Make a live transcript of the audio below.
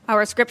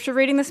Our scripture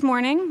reading this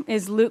morning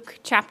is Luke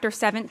chapter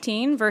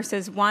 17,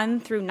 verses 1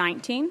 through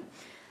 19.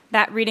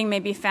 That reading may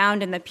be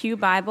found in the Pew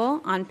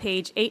Bible on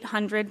page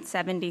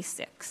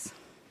 876.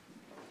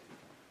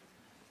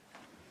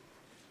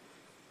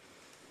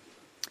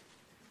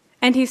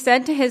 And he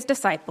said to his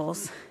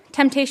disciples,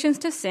 "Temptations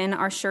to sin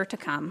are sure to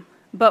come,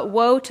 but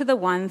woe to the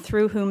one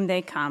through whom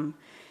they come.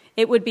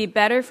 It would be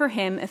better for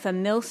him if a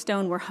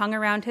millstone were hung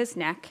around his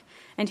neck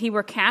and he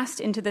were cast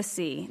into the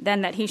sea,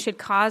 than that he should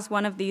cause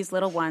one of these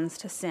little ones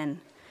to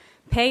sin.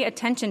 Pay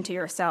attention to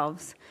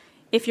yourselves.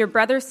 If your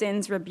brother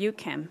sins,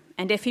 rebuke him,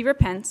 and if he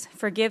repents,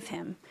 forgive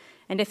him.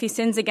 And if he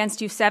sins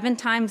against you 7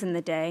 times in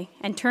the day,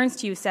 and turns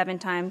to you 7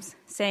 times,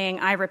 saying,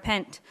 'I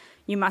repent,'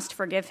 you must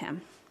forgive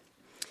him."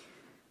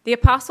 The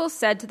apostles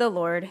said to the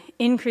Lord,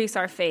 "Increase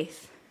our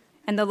faith."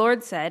 And the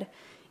Lord said,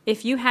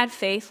 "If you had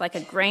faith like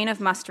a grain of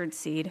mustard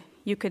seed,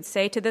 you could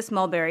say to this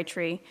mulberry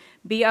tree,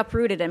 'Be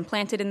uprooted and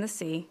planted in the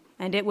sea,'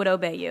 and it would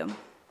obey you.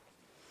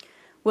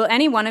 Will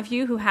any one of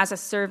you who has a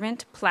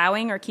servant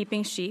plowing or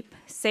keeping sheep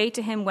say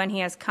to him when he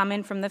has come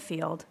in from the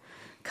field,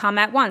 'Come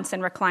at once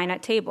and recline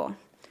at table'?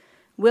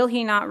 Will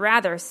he not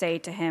rather say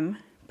to him,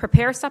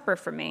 'Prepare supper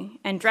for me,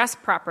 and dress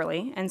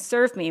properly, and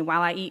serve me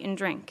while I eat and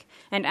drink,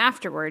 and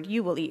afterward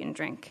you will eat and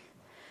drink'?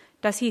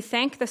 Does he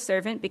thank the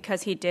servant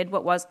because he did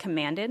what was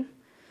commanded?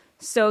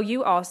 So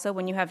you also,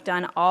 when you have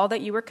done all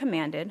that you were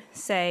commanded,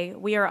 say,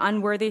 'We are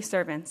unworthy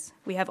servants.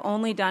 We have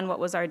only done what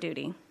was our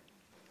duty.'"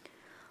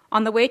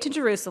 On the way to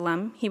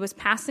Jerusalem, he was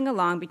passing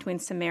along between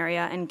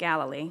Samaria and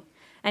Galilee,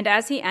 and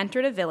as he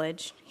entered a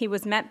village, he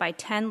was met by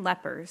 10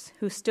 lepers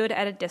who stood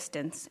at a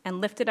distance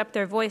and lifted up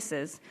their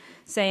voices,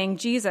 saying,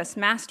 "Jesus,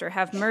 Master,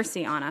 have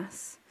mercy on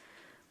us."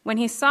 When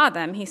he saw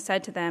them, he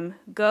said to them,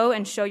 "Go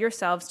and show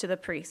yourselves to the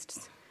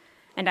priests."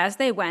 And as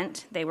they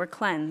went, they were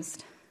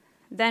cleansed.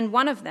 Then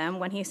one of them,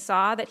 when he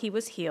saw that he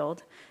was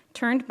healed,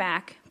 turned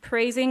back,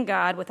 praising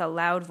God with a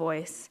loud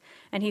voice,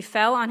 and he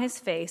fell on his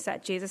face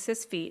at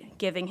Jesus' feet,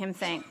 giving him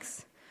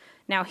thanks.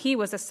 Now he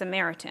was a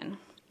Samaritan.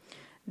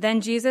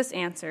 Then Jesus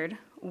answered,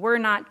 "Were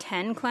not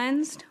 10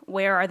 cleansed?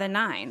 Where are the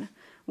 9?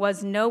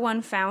 Was no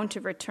one found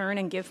to return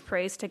and give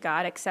praise to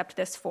God except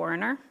this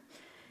foreigner?"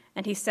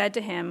 And he said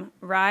to him,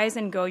 "Rise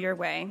and go your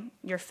way.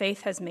 Your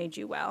faith has made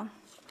you well."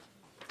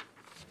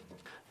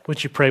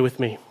 Would you pray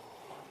with me?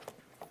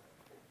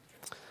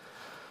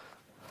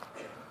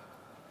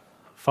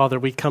 Father,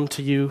 we come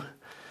to you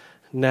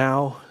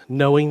now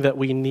knowing that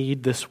we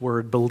need this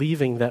word,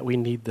 believing that we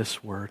need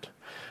this word.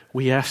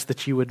 We ask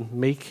that you would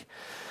make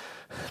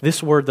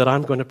this word that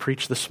I'm going to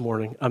preach this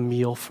morning a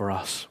meal for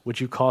us.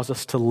 Would you cause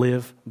us to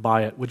live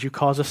by it? Would you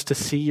cause us to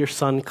see your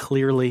Son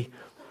clearly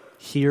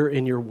here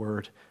in your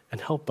word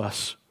and help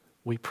us,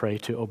 we pray,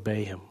 to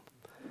obey him.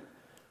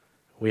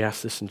 We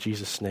ask this in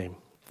Jesus' name.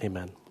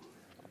 Amen.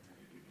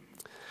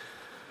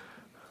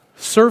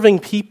 Serving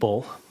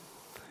people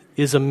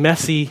is a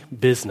messy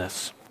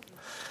business.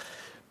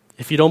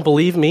 If you don't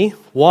believe me,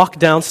 walk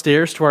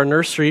downstairs to our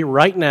nursery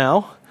right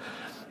now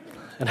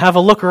and have a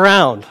look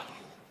around.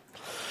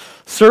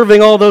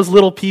 Serving all those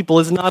little people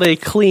is not a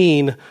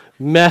clean,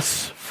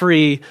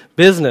 mess-free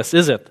business,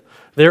 is it?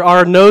 There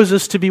are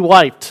noses to be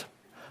wiped.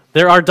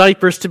 There are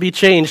diapers to be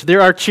changed.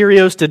 There are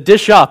Cheerios to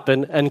dish up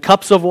and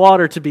cups of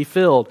water to be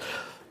filled.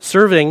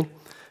 Serving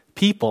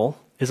people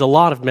is a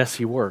lot of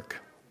messy work.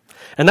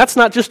 And that's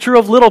not just true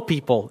of little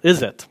people,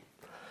 is it?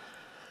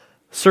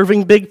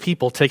 Serving big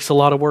people takes a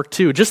lot of work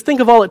too. Just think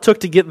of all it took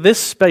to get this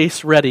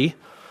space ready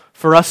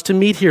for us to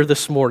meet here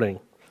this morning.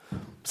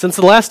 Since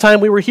the last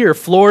time we were here,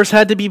 floors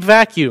had to be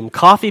vacuumed,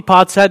 coffee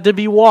pots had to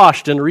be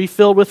washed and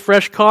refilled with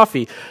fresh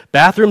coffee,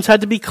 bathrooms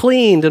had to be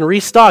cleaned and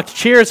restocked,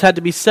 chairs had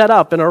to be set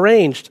up and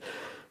arranged.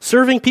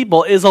 Serving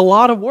people is a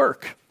lot of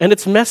work, and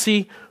it's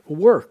messy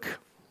work.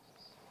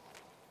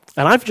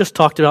 And I've just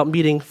talked about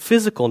meeting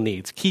physical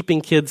needs,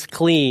 keeping kids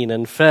clean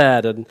and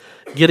fed and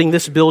getting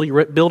this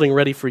building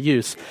ready for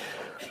use.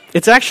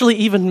 It's actually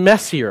even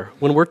messier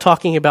when we're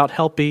talking about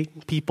helping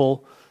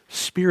people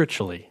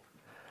spiritually,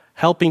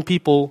 helping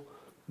people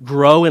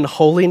grow in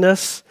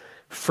holiness,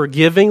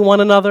 forgiving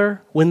one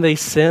another when they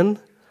sin.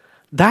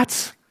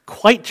 That's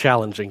quite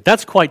challenging.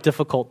 That's quite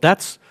difficult.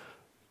 That's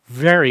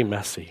very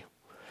messy.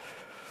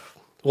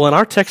 Well, in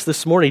our text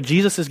this morning,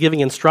 Jesus is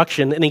giving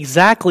instruction in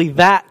exactly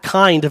that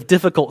kind of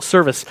difficult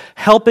service,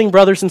 helping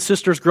brothers and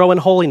sisters grow in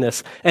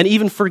holiness and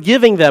even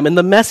forgiving them in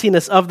the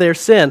messiness of their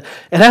sin.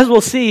 And as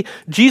we'll see,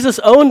 Jesus'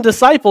 own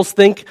disciples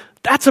think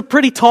that's a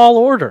pretty tall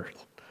order.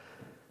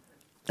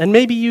 And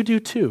maybe you do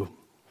too.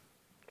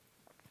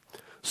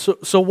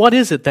 So what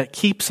is it that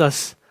keeps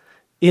us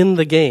in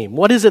the game?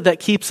 What is it that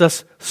keeps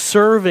us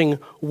serving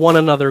one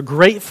another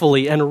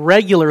gratefully and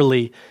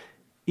regularly,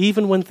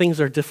 even when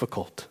things are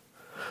difficult?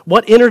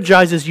 What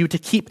energizes you to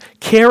keep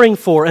caring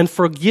for and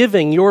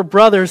forgiving your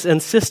brothers and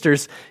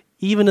sisters,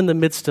 even in the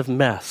midst of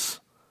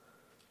mess?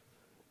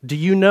 Do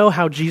you know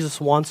how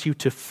Jesus wants you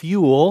to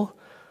fuel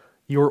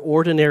your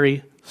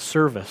ordinary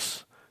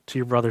service to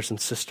your brothers and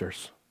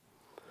sisters?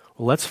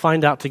 Well, let's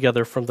find out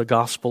together from the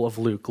Gospel of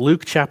Luke.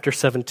 Luke chapter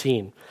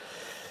 17.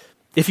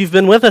 If you've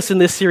been with us in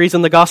this series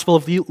in the Gospel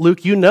of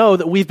Luke, you know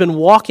that we've been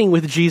walking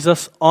with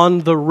Jesus on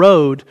the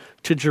road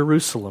to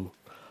Jerusalem.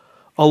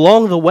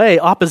 Along the way,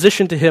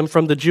 opposition to him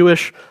from the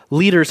Jewish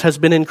leaders has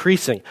been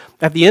increasing.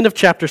 At the end of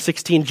chapter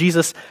 16,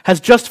 Jesus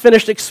has just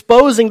finished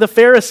exposing the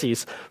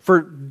Pharisees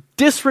for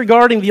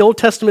disregarding the Old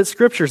Testament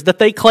scriptures that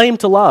they claim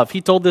to love.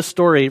 He told this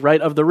story, right,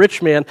 of the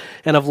rich man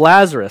and of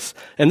Lazarus.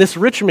 And this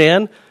rich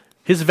man,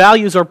 his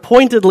values are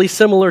pointedly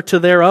similar to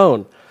their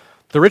own.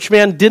 The rich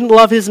man didn't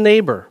love his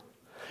neighbor.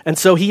 And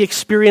so he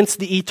experienced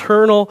the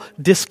eternal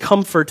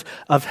discomfort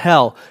of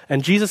hell.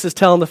 And Jesus is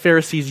telling the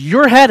Pharisees,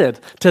 you're headed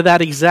to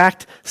that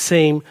exact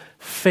same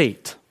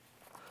fate.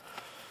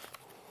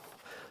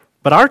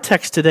 But our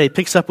text today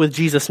picks up with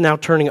Jesus now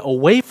turning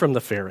away from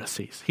the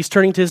Pharisees. He's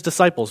turning to his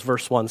disciples,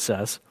 verse 1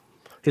 says,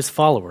 his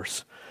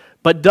followers.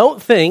 But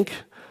don't think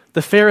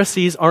the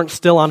Pharisees aren't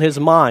still on his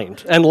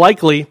mind, and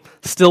likely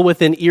still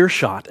within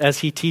earshot as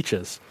he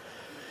teaches.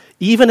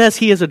 Even as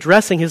he is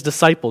addressing his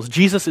disciples,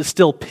 Jesus is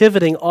still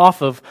pivoting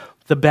off of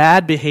the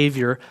bad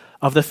behavior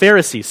of the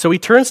Pharisees. So he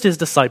turns to his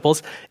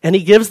disciples and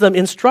he gives them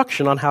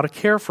instruction on how to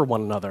care for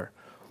one another.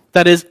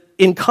 That is,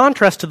 in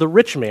contrast to the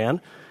rich man,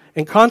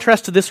 in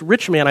contrast to this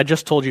rich man I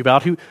just told you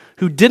about,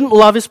 who didn't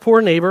love his poor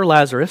neighbor,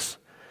 Lazarus,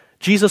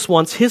 Jesus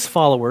wants his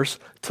followers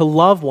to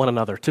love one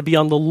another, to be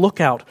on the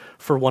lookout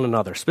for one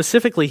another.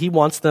 Specifically, he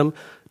wants them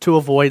to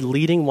avoid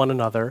leading one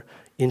another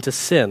into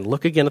sin.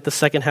 Look again at the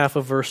second half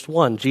of verse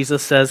 1.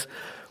 Jesus says,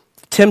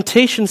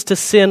 temptations to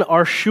sin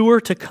are sure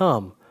to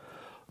come,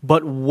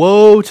 but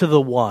woe to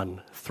the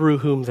one through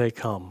whom they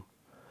come.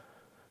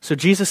 So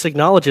Jesus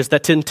acknowledges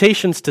that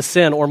temptations to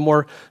sin, or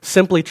more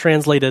simply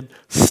translated,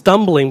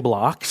 stumbling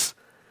blocks,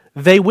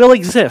 they will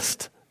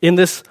exist in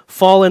this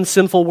fallen,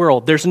 sinful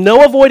world. There's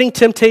no avoiding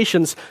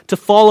temptations to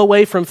fall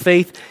away from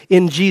faith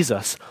in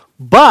Jesus.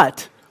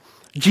 But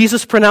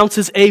Jesus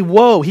pronounces a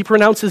woe. He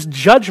pronounces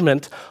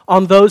judgment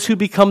on those who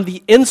become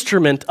the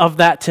instrument of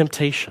that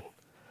temptation.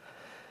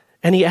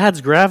 And he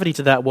adds gravity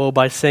to that woe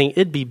by saying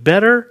it'd be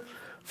better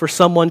for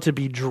someone to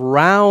be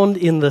drowned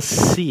in the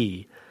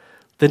sea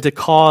than to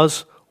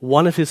cause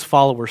one of his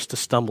followers to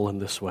stumble in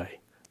this way.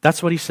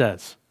 That's what he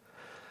says.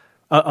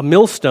 A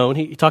millstone,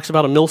 he talks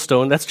about a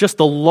millstone, that's just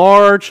the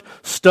large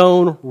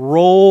stone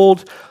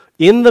rolled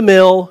in the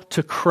mill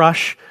to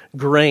crush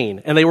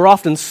grain. And they were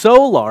often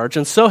so large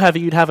and so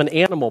heavy you'd have an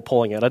animal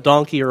pulling it, a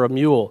donkey or a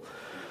mule.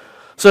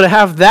 So to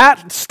have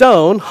that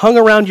stone hung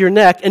around your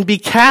neck and be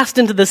cast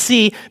into the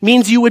sea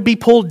means you would be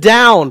pulled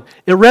down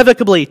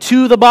irrevocably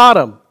to the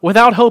bottom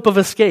without hope of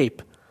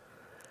escape.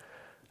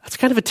 That's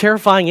kind of a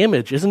terrifying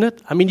image, isn't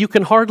it? I mean, you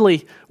can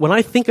hardly, when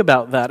I think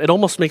about that, it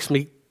almost makes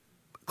me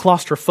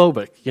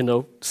claustrophobic,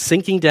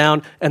 sinking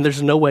down and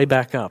there's no way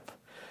back up.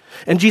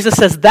 And Jesus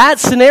says that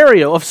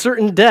scenario of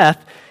certain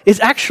death is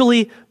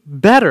actually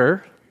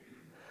better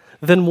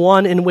than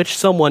one in which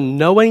someone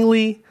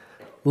knowingly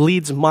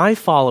leads my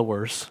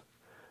followers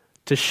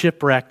to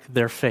shipwreck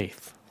their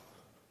faith.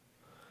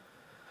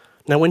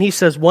 Now, when he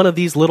says one of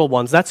these little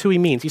ones, that's who he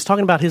means. He's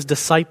talking about his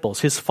disciples,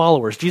 his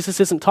followers.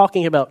 Jesus isn't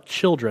talking about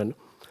children.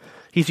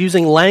 He's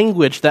using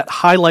language that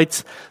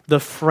highlights the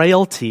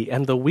frailty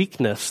and the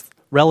weakness,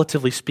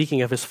 relatively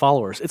speaking, of his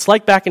followers. It's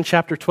like back in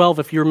chapter 12,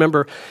 if you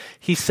remember,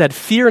 he said,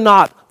 "Fear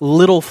not,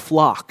 little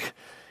flock.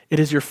 It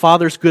is your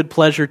Father's good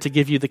pleasure to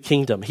give you the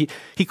kingdom."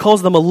 He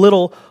calls them a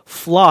little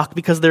flock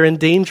because they're in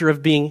danger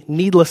of being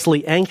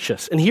needlessly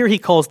anxious. And here he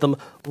calls them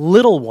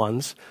little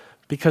ones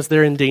because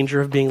they're in danger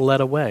of being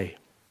led away.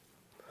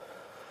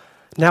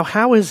 Now,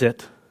 how is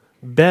it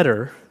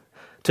better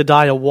to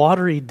die a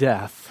watery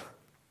death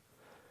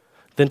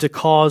than to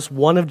cause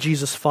one of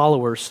Jesus'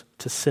 followers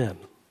to sin?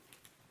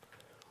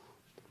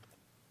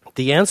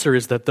 The answer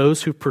is that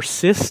those who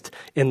persist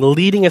in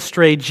leading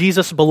astray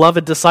Jesus'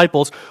 beloved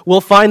disciples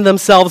will find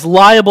themselves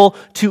liable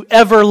to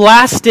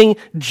everlasting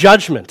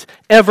judgment,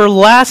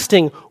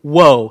 everlasting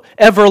woe,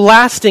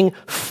 everlasting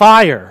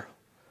fire.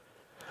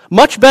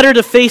 Much better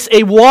to face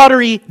a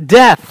watery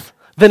death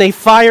than a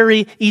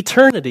fiery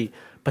eternity.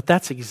 But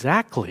that's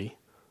exactly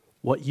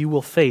what you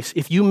will face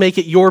if you make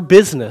it your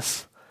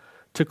business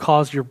to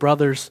cause your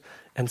brothers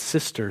and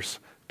sisters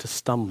to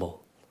stumble.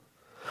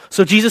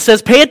 So Jesus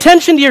says, pay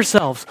attention to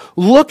yourselves.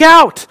 Look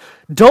out.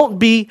 Don't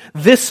be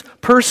this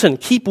person.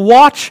 Keep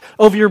watch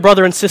over your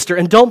brother and sister,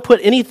 and don't put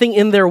anything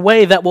in their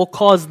way that will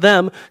cause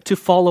them to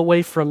fall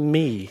away from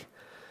me.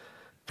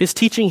 His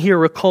teaching here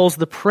recalls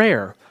the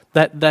prayer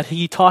that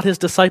he taught his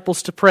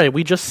disciples to pray.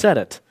 We just said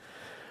it.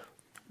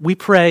 We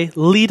pray,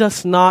 lead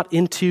us not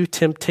into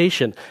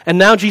temptation. And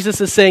now Jesus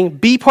is saying,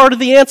 be part of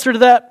the answer to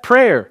that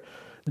prayer.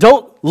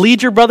 Don't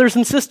lead your brothers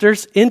and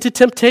sisters into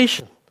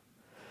temptation.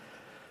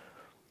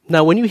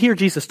 Now, when you hear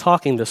Jesus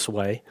talking this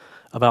way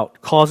about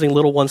causing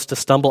little ones to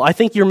stumble, I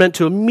think you're meant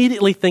to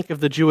immediately think of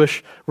the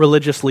Jewish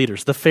religious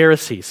leaders, the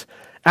Pharisees.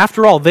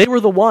 After all, they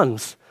were the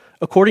ones,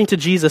 according to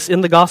Jesus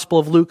in the Gospel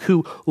of Luke,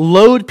 who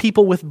load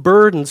people with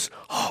burdens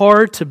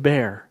hard to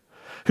bear,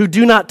 who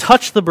do not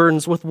touch the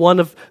burdens with one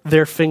of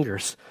their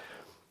fingers.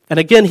 And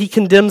again, he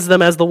condemns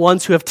them as the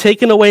ones who have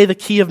taken away the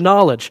key of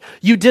knowledge.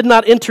 You did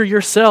not enter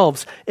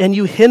yourselves, and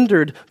you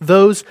hindered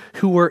those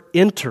who were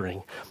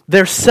entering.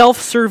 Their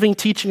self-serving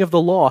teaching of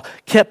the law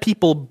kept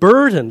people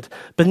burdened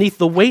beneath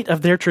the weight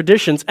of their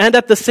traditions, and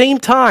at the same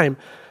time,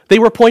 they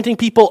were pointing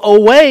people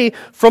away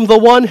from the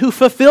one who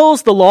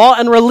fulfills the law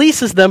and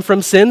releases them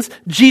from sins,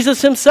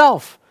 Jesus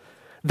himself.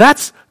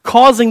 That's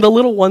causing the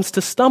little ones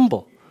to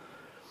stumble.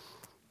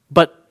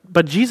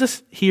 But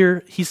Jesus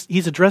here,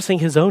 he's addressing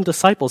his own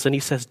disciples, and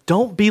he says,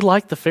 don't be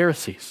like the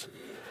Pharisees.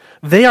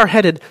 They are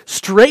headed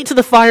straight to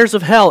the fires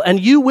of hell, and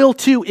you will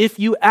too if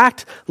you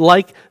act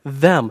like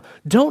them.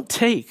 Don't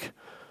take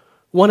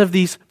one of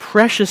these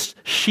precious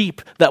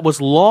sheep that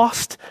was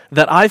lost,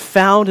 that I've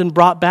found and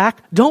brought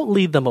back. Don't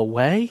lead them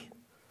away.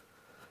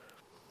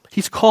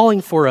 He's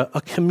calling for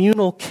a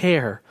communal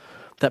care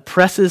that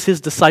presses his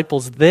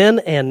disciples then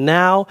and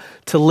now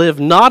to live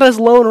not as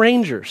lone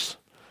rangers,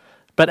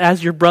 but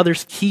as your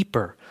brother's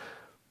keeper,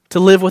 to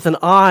live with an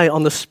eye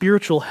on the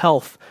spiritual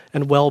health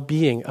and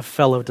well-being of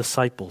fellow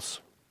disciples.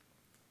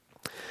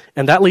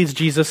 And that leads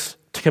Jesus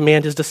to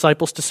command his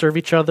disciples to serve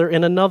each other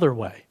in another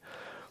way,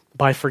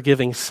 by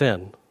forgiving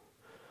sin.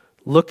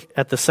 Look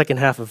at the second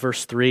half of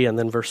verse 3 and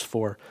then verse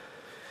 4.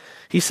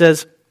 He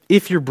says,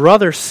 if your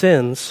brother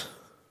sins,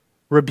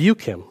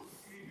 rebuke him.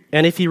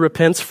 And if he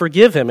repents,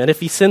 forgive him. And if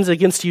he sins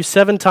against you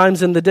 7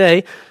 times in the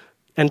day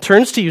and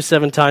turns to you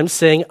 7 times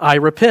saying, I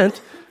repent,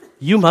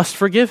 you must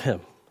forgive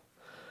him.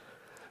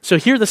 So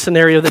here the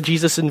scenario that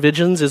Jesus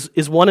envisions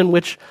is one in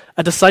which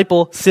a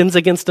disciple sins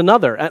against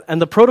another.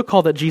 And the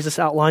protocol that Jesus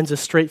outlines is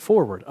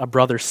straightforward. A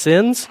brother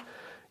sins,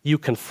 you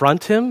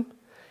confront him,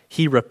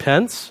 he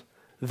repents,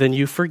 then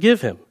you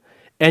forgive him.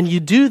 And you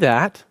do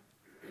that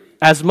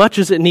as much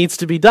as it needs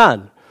to be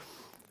done.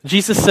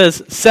 Jesus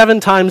says 7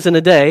 times in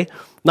a day,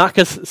 not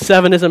because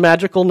 7 is a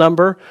magical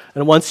number,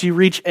 and once you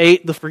reach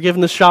 8, the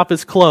forgiveness shop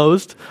is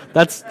closed.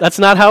 That's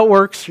not how it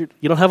works. You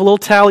don't have a little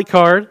tally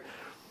card.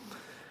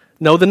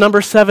 No, the number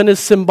 7 is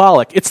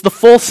symbolic. It's the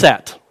full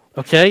set,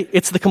 okay?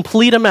 It's the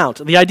complete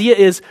amount. The idea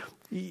is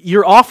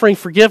you're offering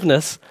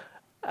forgiveness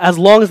as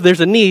long as there's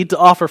a need to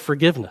offer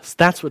forgiveness.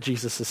 That's what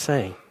Jesus is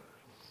saying.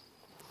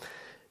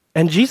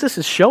 And Jesus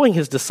is showing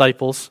his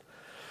disciples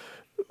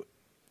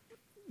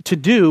to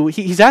do,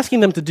 he's asking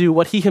them to do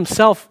what he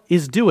himself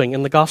is doing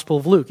in the Gospel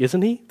of Luke,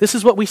 isn't he? This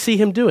is what we see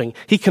him doing.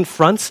 He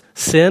confronts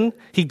sin.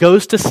 He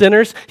goes to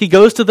sinners. He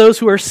goes to those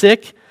who are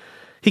sick.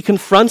 He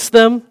confronts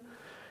them,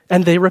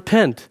 and they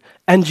repent.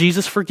 And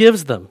Jesus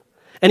forgives them.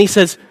 And he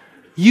says,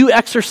 you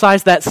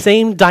exercise that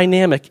same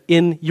dynamic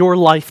in your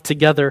life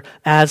together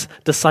as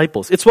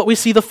disciples. It's what we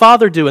see the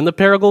Father do in the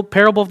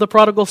parable of the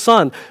prodigal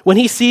son. When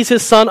he sees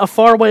his son a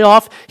far way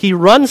off, he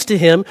runs to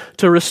him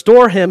to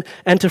restore him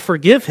and to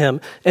forgive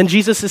him. And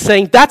Jesus is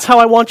saying, that's how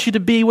I want you to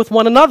be with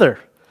one another.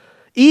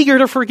 Eager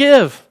to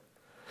forgive.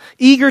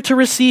 Eager to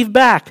receive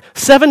back.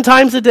 7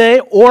 times a day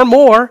or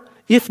more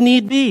if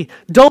need be.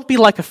 Don't be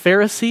like a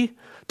Pharisee.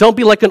 Don't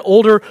be like an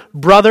older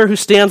brother who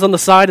stands on the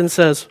side and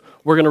says,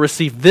 we're going to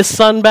receive this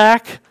son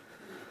back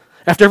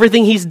after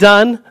everything he's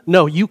done.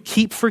 No, you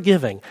keep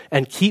forgiving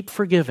and keep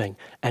forgiving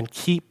and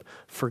keep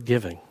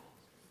forgiving.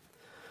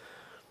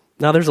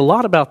 Now, there's a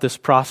lot about this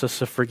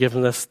process of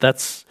forgiveness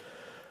that's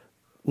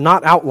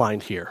not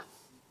outlined here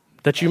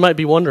that you might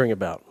be wondering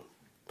about.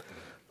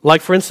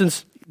 Like, for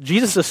instance,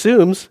 Jesus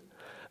assumes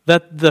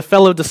that the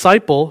fellow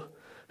disciple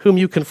whom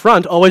you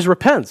confront always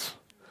repents,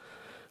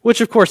 which,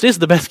 of course, is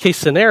the best-case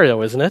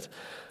scenario, isn't it?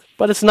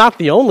 But it's not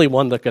the only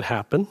one that could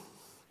happen.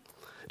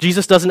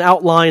 Jesus doesn't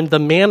outline the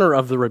manner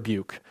of the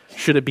rebuke.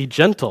 Should it be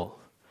gentle?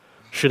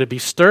 Should it be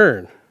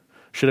stern?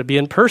 Should it be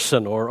in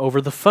person or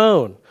over the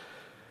phone?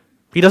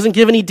 He doesn't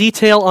give any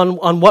detail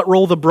on what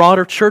role the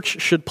broader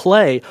church should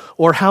play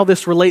or how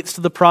this relates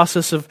to the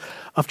process of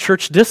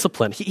church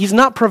discipline. He's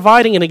not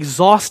providing an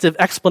exhaustive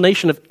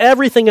explanation of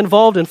everything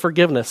involved in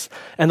forgiveness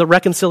and the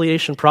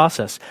reconciliation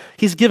process.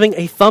 He's giving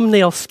a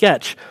thumbnail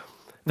sketch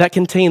that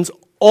contains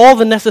all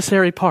the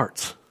necessary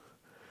parts.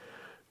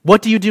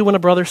 What do you do when a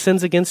brother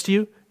sins against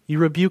you? You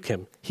rebuke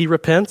him. He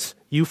repents,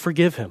 you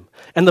forgive him.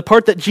 And the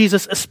part that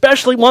Jesus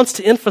especially wants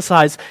to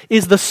emphasize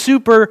is the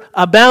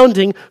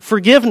superabounding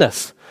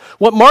forgiveness.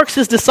 What marks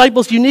his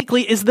disciples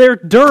uniquely is their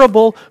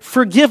durable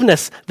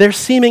forgiveness, their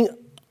seeming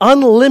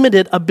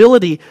unlimited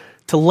ability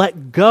to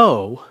let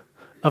go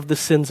of the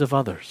sins of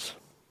others.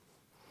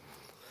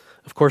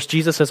 Of course,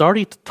 Jesus has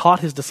already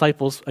taught his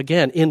disciples,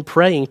 again, in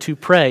praying, to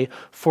pray,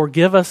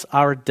 forgive us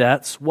our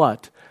debts,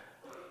 what?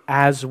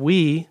 As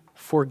we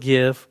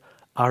forgive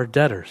our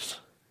debtors.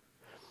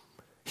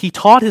 He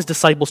taught his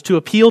disciples to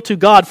appeal to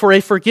God for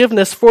a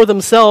forgiveness for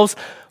themselves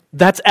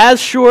that's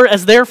as sure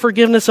as their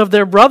forgiveness of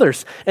their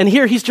brothers. And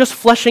here he's just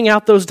fleshing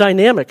out those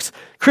dynamics.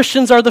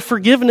 Christians are the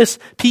forgiveness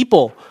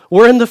people.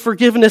 We're in the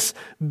forgiveness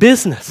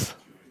business.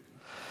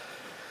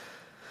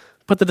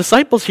 But the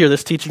disciples hear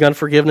this teaching on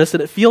forgiveness,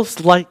 and it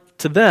feels like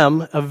to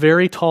them a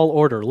very tall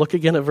order. Look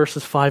again at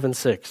verses 5 and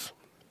 6.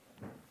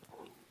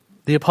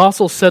 The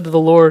apostles said to the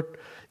Lord,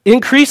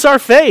 increase our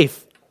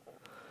faith.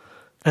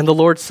 And the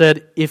Lord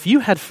said, if you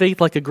had faith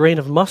like a grain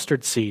of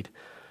mustard seed,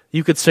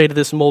 you could say to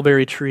this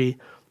mulberry tree,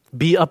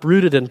 be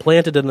uprooted and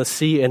planted in the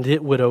sea, and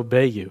it would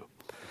obey you.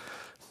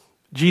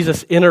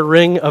 Jesus' inner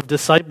ring of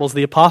disciples,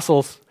 the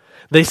apostles,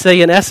 they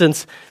say in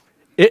essence,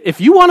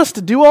 if you want us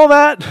to do all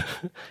that,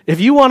 if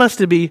you want us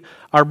to be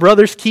our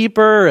brother's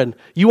keeper and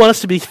you want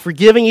us to be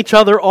forgiving each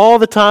other all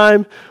the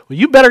time, well,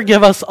 you better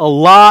give us a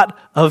lot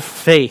of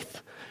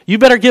faith. You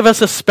better give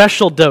us a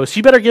special dose.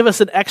 You better give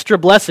us an extra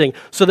blessing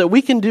so that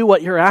we can do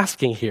what you're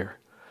asking here.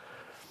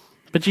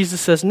 But Jesus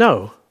says,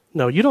 no,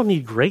 you don't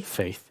need great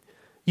faith.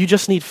 You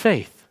just need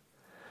faith.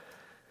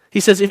 He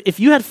says, if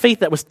you had faith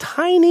that was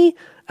tiny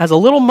as a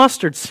little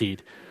mustard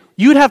seed,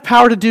 you'd have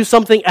power to do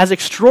something as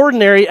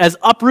extraordinary as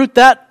uproot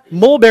that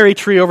mulberry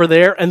tree over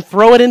there and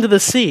throw it into the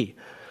sea.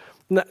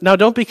 Now,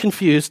 don't be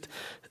confused.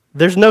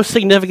 There's no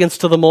significance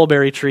to the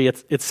mulberry tree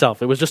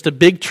itself. It was just a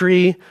big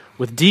tree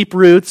with deep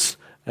roots,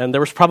 and there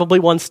was probably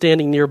one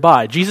standing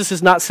nearby. Jesus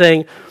is not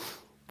saying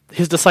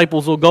his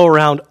disciples will go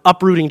around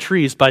uprooting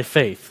trees by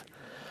faith.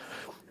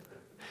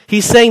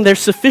 He's saying there's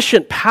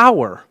sufficient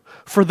power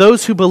for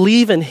those who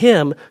believe in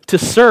him to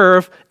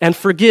serve and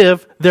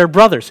forgive their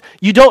brothers.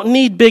 You don't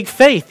need big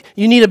faith.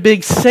 You need a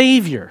big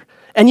Savior,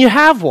 and you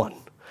have one.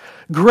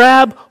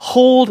 Grab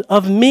hold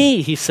of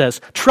me, he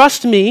says.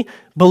 Trust me,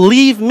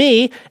 believe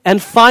me,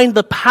 and find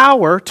the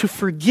power to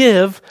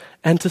forgive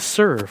and to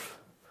serve.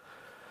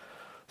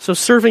 So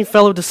serving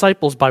fellow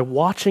disciples by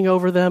watching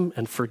over them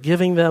and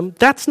forgiving them,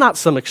 that's not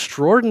some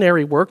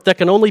extraordinary work that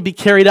can only be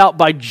carried out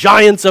by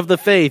giants of the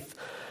faith.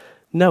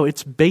 No,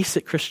 it's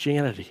basic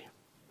Christianity.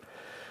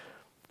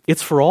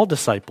 It's for all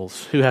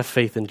disciples who have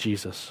faith in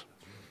Jesus.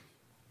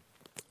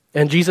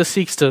 And Jesus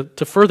seeks to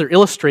further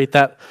illustrate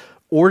that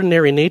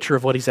ordinary nature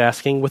of what he's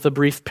asking with a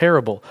brief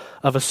parable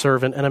of a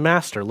servant and a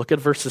master. Look at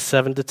verses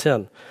 7 to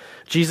 10.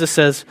 Jesus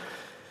says,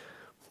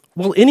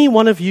 will any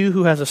one of you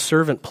who has a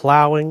servant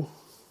plowing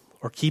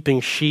or keeping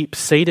sheep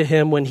say to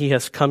him when he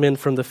has come in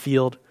from the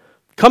field,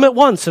 come at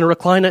once and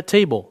recline at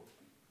table?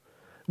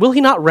 Will he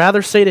not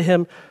rather say to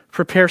him,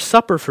 prepare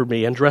supper for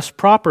me and dress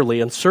properly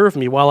and serve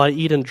me while I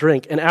eat and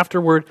drink, and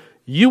afterward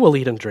you will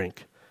eat and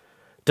drink?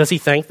 Does he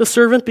thank the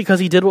servant because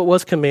he did what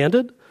was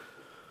commanded?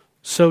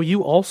 So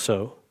you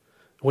also,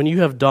 when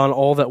you have done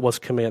all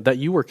that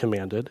you were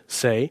commanded,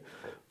 say,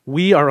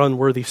 we are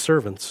unworthy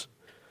servants.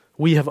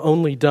 We have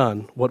only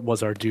done what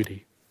was our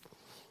duty.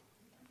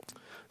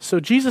 So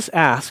Jesus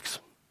asks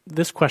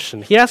this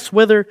question. He asks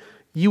whether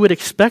you would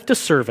expect a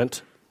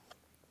servant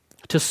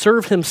to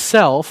serve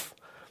himself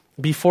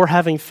before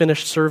having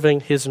finished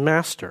serving his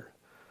master.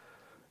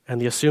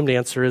 And the assumed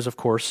answer is, of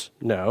course,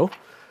 no.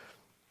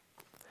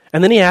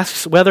 And then he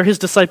asks whether his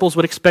disciples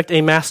would expect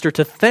a master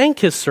to thank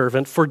his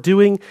servant for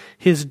doing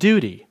his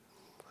duty.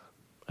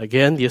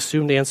 Again, the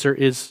assumed answer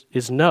is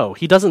no.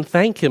 He doesn't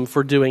thank him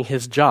for doing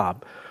his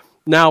job.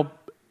 Now,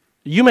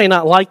 you may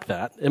not like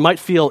that. It might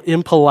feel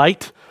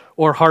impolite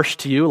or harsh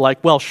to you,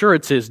 like, well, sure,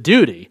 it's his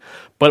duty,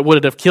 but would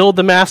it have killed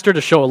the master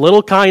to show a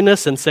little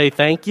kindness and say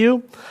thank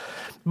you?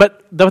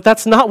 But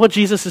that's not what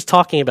Jesus is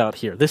talking about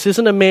here. This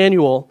isn't a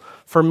manual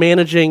for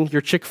managing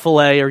your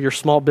Chick-fil-A or your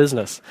small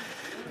business.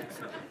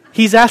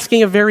 He's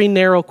asking a very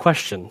narrow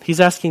question. He's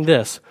asking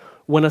this: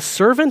 when a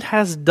servant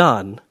has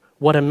done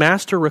what a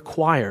master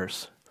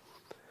requires,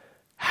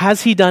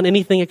 has he done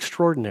anything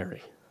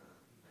extraordinary?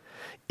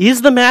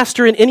 Is the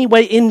master in any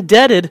way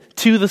indebted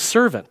to the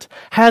servant?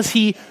 Has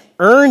he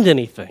earned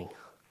anything?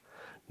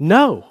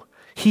 No,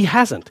 he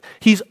hasn't.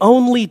 He's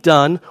only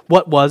done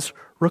what was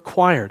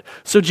required.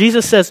 So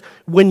Jesus says,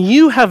 when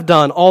you have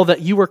done all that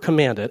you were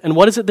commanded, and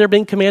what is it they're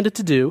being commanded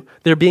to do?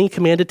 They're being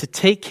commanded to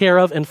take care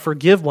of and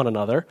forgive one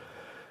another.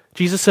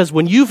 Jesus says,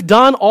 when you've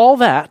done all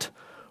that,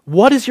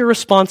 what is your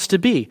response to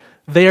be?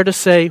 They are to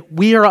say,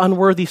 we are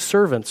unworthy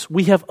servants.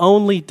 We have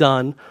only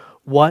done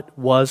what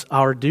was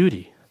our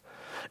duty.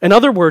 In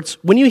other words,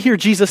 when you hear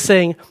Jesus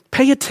saying,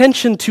 pay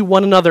attention to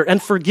one another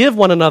and forgive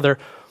one another,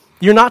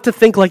 you're not to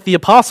think like the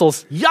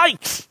apostles,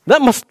 yikes,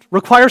 that must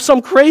require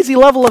some crazy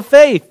level of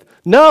faith.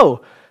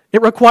 No,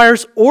 it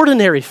requires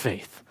ordinary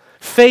faith,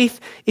 faith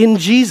in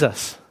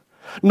Jesus.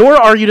 Nor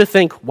are you to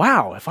think,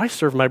 wow, if I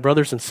serve my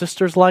brothers and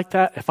sisters like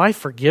that, if I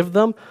forgive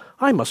them,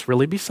 I must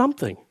really be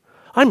something.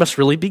 I must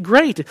really be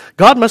great.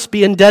 God must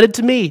be indebted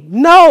to me.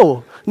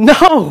 No.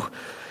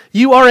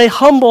 You are a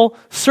humble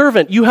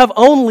servant. You have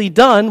only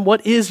done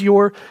what is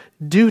your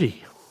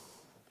duty.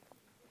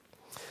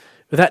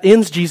 That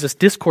ends Jesus'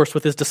 discourse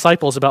with his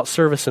disciples about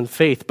service and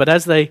faith. But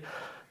as they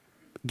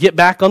get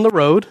back on the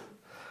road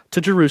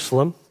to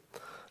Jerusalem,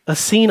 a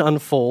scene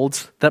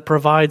unfolds that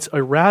provides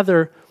a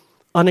rather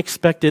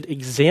unexpected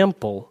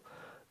example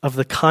of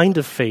the kind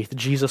of faith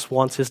Jesus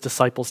wants his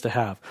disciples to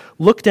have.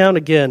 Look down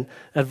again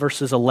at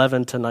verses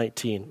 11 to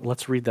 19.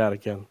 Let's read that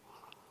again.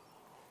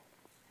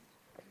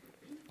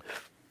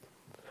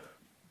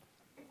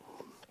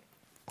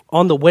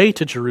 On the way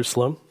to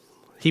Jerusalem,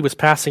 he was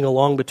passing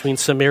along between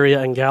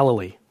Samaria and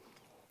Galilee.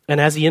 And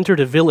as he entered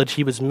a village,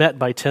 he was met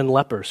by 10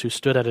 lepers who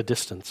stood at a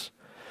distance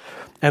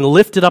and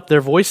lifted up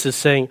their voices,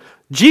 saying,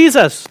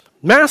 Jesus,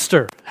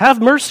 Master,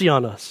 have mercy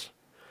on us.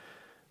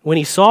 When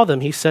he saw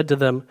them, he said to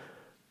them,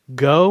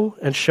 "Go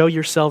and show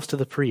yourselves to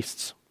the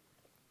priests."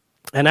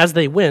 And as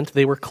they went,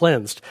 they were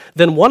cleansed.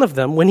 Then one of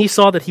them, when he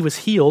saw that he was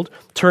healed,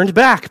 turned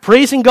back,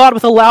 praising God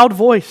with a loud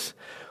voice.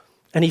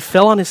 And he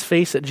fell on his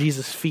face at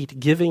Jesus' feet,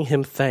 giving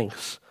him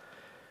thanks.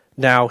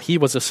 Now he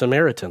was a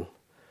Samaritan.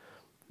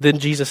 Then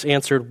Jesus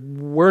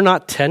answered, "Were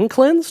not 10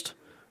 cleansed?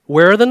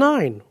 Where are the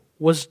 9?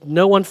 Was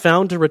no one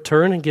found to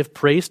return and give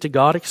praise to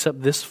God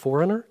except this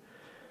foreigner?"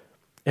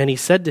 And he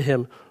said to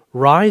him,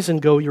 "Rise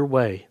and go your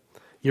way.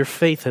 Your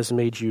faith has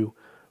made you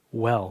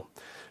well."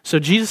 So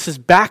Jesus is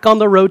back on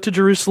the road to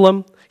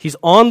Jerusalem. He's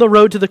on the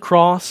road to the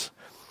cross.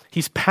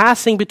 He's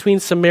passing between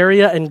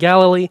Samaria and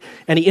Galilee,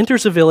 and he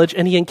enters a village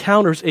and he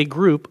encounters a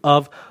group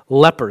of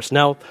lepers.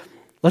 Now,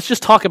 let's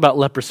just talk about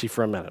leprosy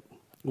for a minute.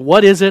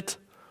 What is it?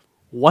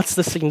 What's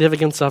the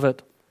significance of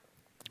it?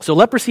 So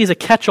leprosy is a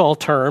catch-all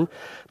term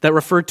that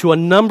referred to a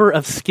number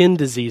of skin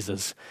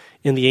diseases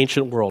in the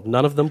ancient world,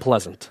 none of them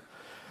pleasant.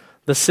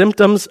 The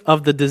symptoms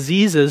of the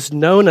diseases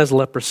known as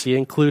leprosy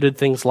included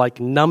things like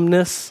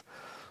numbness,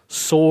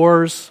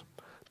 sores,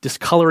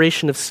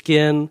 discoloration of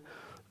skin,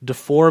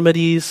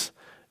 deformities,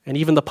 and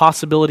even the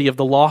possibility of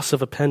the loss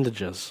of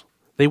appendages.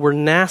 They were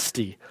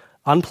nasty,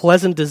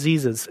 unpleasant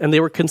diseases, and they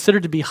were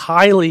considered to be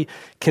highly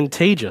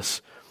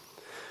contagious.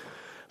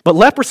 But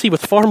leprosy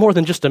was far more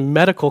than just a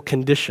medical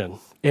condition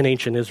in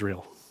ancient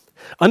Israel.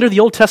 Under the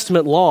Old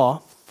Testament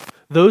law,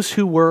 those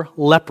who were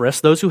leprous,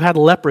 those who had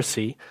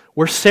leprosy,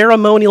 were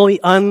ceremonially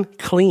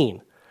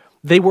unclean.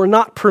 They were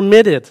not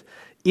permitted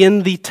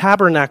in the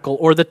tabernacle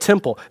or the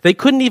temple. They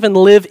couldn't even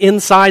live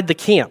inside the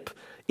camp,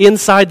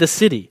 inside the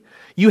city.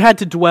 You had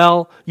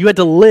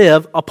to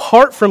live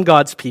apart from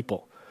God's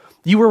people.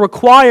 You were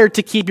required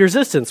to keep your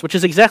distance, which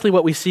is exactly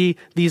what we see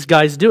these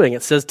guys doing.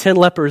 It says 10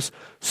 lepers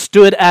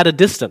stood at a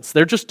distance.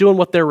 They're just doing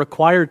what they're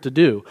required to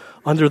do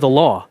under the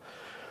law.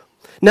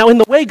 Now, in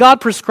the way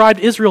God prescribed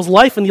Israel's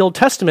life in the Old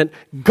Testament,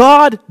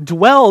 God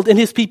dwelled in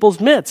his people's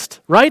midst,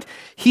 right?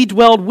 He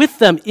dwelled with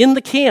them in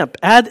the camp,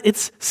 at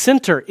its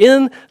center,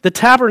 in the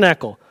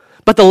tabernacle.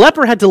 But the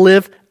leper had to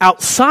live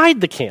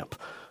outside the camp,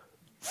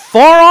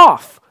 far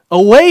off,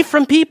 away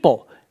from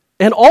people,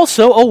 and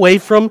also away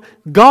from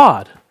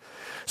God.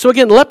 So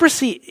again,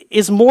 leprosy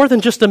is more than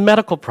just a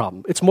medical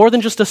problem. It's more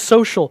than just a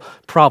social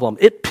problem.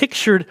 It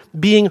pictured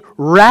being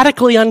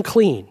radically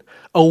unclean,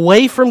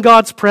 away from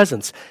God's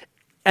presence.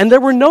 And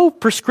there were no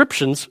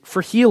prescriptions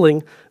for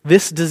healing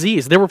this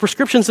disease. There were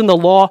prescriptions in the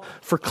law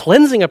for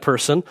cleansing a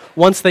person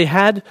once they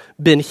had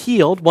been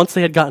healed, once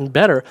they had gotten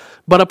better.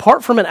 But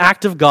apart from an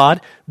act of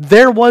God,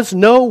 there was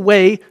no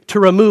way to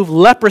remove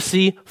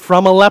leprosy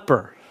from a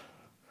leper.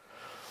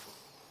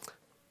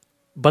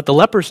 But the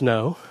lepers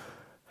know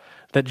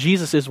that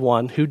Jesus is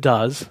one who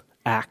does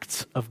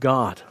acts of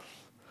God.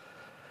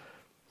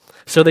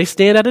 So they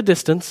stand at a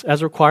distance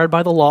as required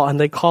by the law and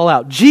they call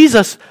out,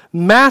 "Jesus,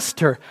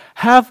 Master,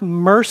 have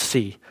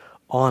mercy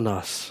on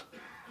us."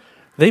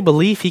 They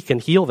believe he can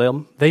heal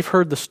them. They've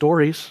heard the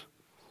stories.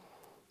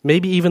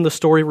 Maybe even the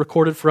story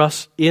recorded for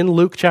us in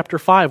Luke chapter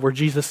 5 where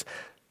Jesus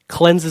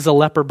cleanses a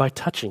leper by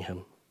touching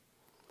him.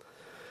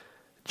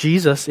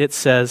 Jesus, it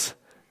says,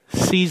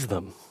 sees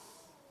them.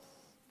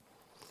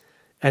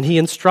 And he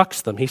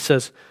instructs them. He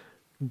says,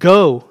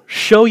 "Go,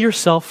 show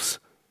yourself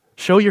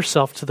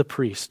to the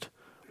priest."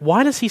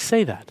 Why does he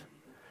say that?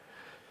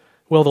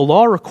 Well, the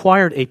law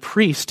required a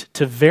priest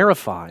to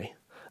verify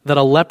that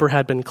a leper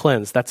had been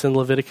cleansed. That's in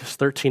Leviticus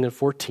 13 and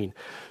 14.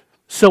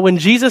 So when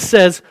Jesus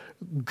says,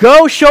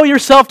 "Go show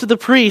yourself to the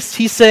priest,"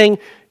 he's saying,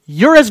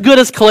 you're as good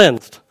as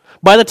cleansed.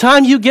 By the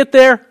time you get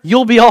there,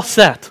 you'll be all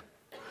set.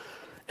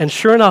 And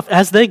sure enough,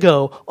 as they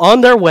go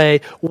on their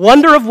way,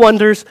 wonder of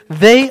wonders,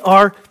 they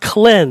are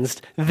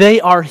cleansed. They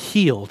are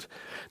healed.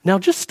 Now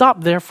just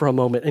stop there for a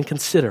moment and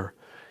consider.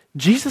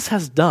 Jesus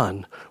has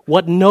done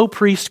what no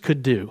priest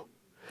could do.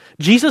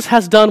 Jesus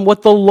has done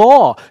what the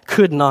law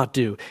could not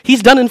do.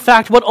 He's done, in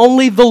fact, what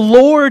only the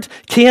Lord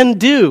can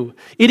do.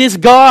 It is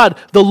God,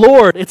 the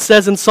Lord, it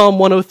says in Psalm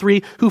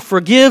 103, who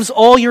forgives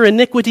all your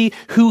iniquity,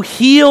 who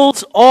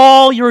heals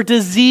all your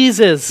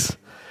diseases.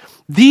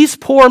 These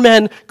poor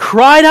men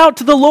cried out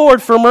to the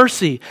Lord for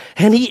mercy,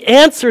 and he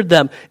answered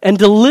them and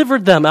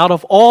delivered them out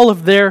of all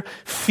of their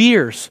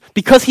fears,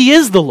 because he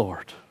is the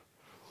Lord.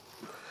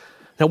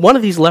 Now, one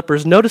of these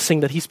lepers, noticing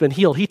that he's been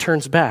healed, he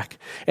turns back.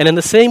 And in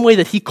the same way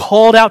that he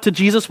called out to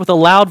Jesus with a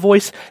loud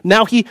voice,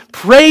 now he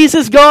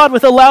praises God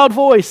with a loud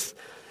voice.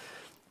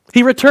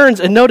 He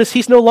returns, and notice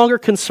he's no longer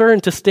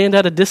concerned to stand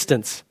at a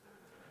distance.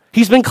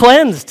 He's been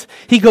cleansed.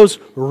 He goes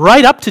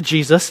right up to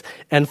Jesus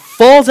and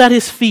falls at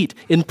his feet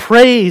in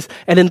praise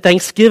and in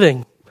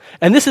thanksgiving.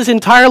 And this is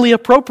entirely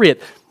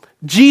appropriate.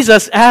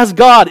 Jesus, as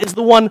God, is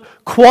the one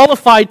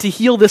qualified to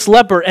heal this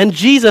leper, and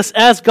Jesus,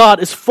 as God,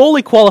 is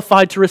fully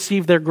qualified to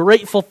receive their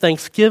grateful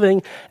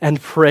thanksgiving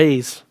and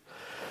praise.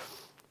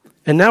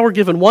 And now we're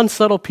given one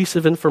subtle piece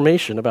of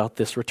information about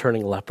this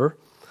returning leper.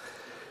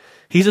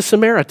 He's a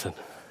Samaritan.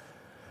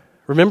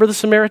 Remember the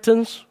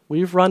Samaritans?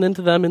 We've run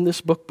into them in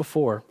this book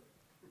before.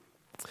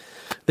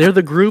 They're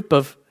the group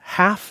of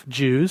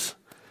half-Jews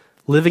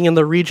living in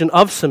the region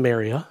of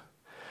Samaria,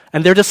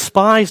 and they're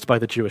despised by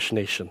the Jewish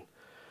nation.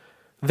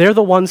 They're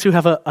the ones who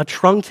have a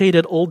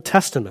truncated Old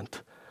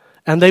Testament,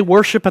 and they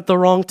worship at the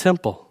wrong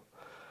temple.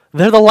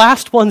 They're the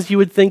last ones you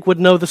would think would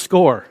know the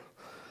score.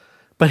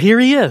 But here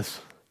he is.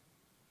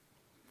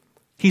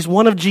 He's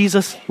one of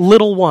Jesus'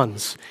 little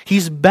ones.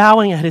 He's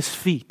bowing at his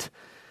feet.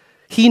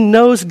 He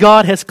knows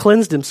God has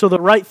cleansed him, so the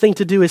right thing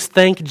to do is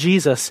thank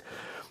Jesus.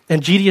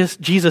 And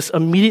Jesus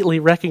immediately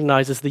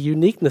recognizes the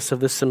uniqueness of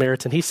this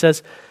Samaritan. He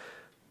says,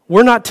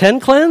 "We're not 10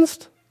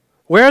 cleansed?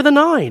 Where are the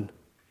 9?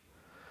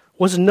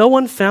 Was no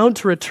one found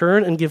to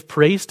return and give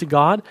praise to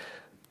God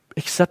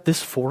except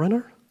this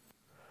foreigner?"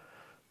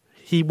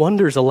 He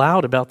wonders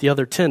aloud about the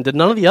other 10. Did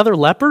none of the other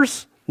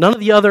lepers, none of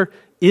the other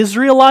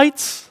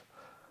Israelites,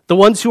 the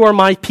ones who are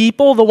my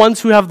people, the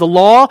ones who have the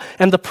law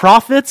and the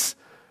prophets,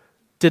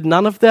 did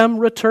none of them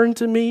return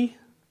to me?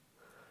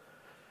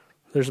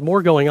 There's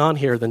more going on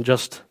here than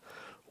just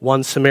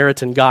one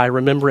Samaritan guy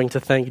remembering to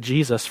thank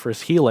Jesus for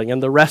his healing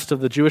and the rest of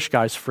the Jewish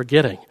guys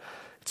forgetting.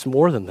 It's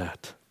more than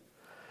that.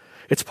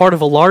 It's part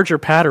of a larger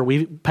pattern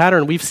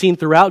we've seen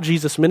throughout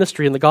Jesus'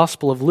 ministry in the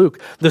Gospel of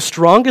Luke. The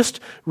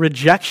strongest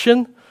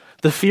rejection,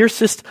 the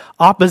fiercest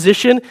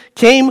opposition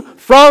came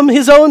from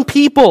his own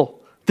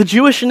people, the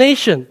Jewish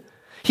nation.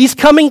 He's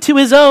coming to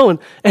his own,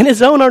 and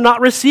his own are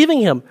not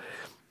receiving him.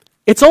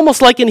 It's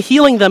almost like in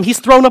healing them, he's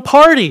thrown a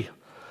party.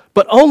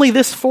 But only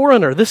this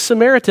foreigner, this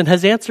Samaritan,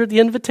 has answered the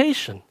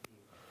invitation.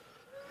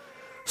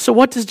 So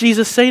what does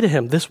Jesus say to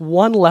him? This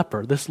one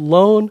leper, this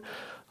lone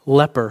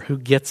leper who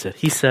gets it.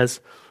 He says,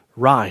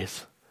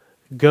 "Rise,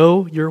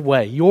 go your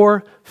way.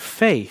 Your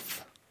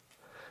faith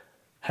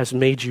has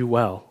made you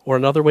well." Or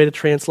another way to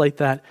translate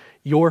that,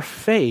 your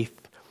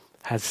faith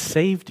has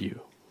saved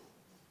you.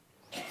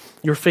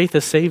 Your faith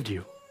has saved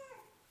you.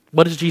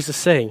 What is Jesus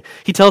saying?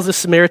 He tells the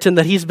Samaritan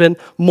that he's been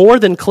more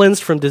than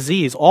cleansed from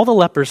disease. All the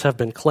lepers have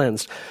been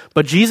cleansed.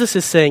 But Jesus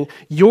is saying,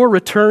 your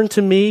return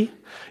to me,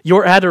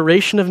 your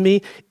adoration of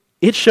me,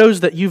 it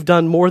shows that you've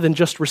done more than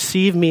just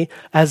receive me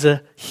as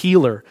a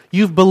healer.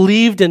 You've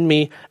believed in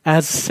me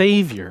as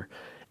Savior.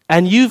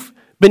 And you've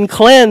been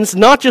cleansed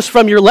not just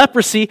from your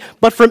leprosy,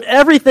 but from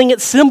everything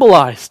it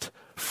symbolized,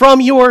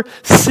 from your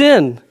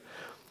sin.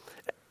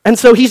 And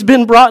so he's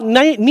been brought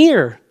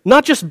near,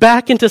 not just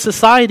back into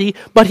society,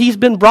 but he's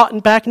been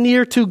brought back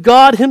near to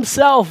God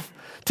himself,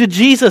 to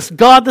Jesus,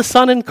 God the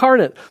Son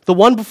incarnate, the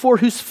one before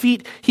whose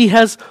feet he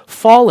has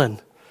fallen.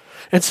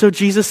 And so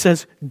Jesus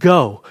says,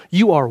 go,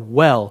 you are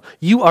well,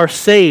 you are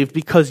saved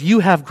because you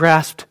have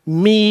grasped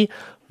me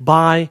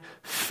by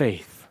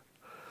faith.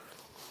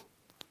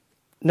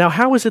 Now,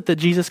 how is it that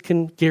Jesus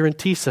can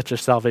guarantee such a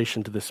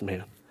salvation to this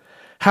man?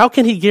 How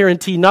can he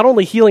guarantee not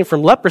only healing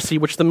from leprosy,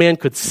 which the man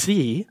could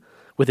see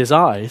with his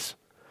eyes,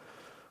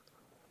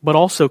 but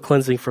also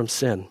cleansing from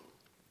sin?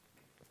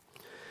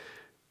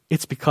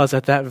 It's because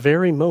at that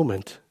very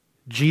moment,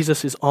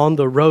 Jesus is on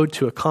the road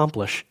to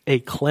accomplish a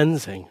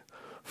cleansing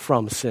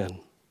from sin.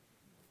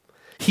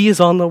 He is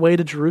on the way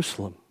to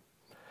Jerusalem.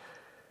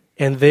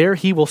 And there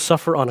he will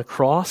suffer on a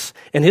cross,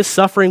 and his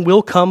suffering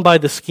will come by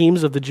the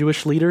schemes of the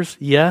Jewish leaders,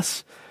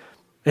 yes.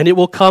 And it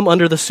will come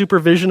under the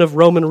supervision of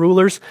Roman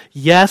rulers,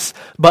 yes.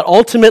 But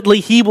ultimately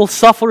he will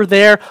suffer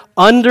there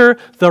under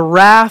the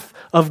wrath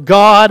of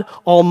God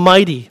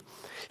Almighty.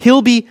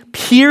 He'll be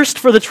pierced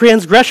for the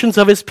transgressions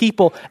of his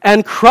people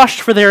and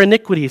crushed for their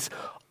iniquities.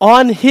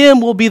 On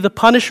him will be the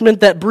punishment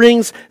that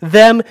brings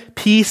them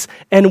peace,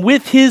 and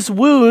with his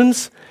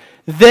wounds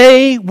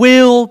they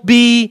will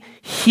be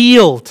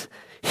healed.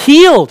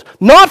 Healed,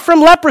 not from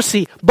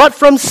leprosy, but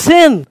from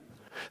sin.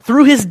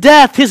 Through his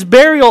death, his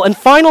burial, and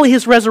finally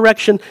his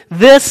resurrection,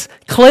 this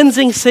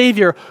cleansing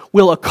Savior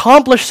will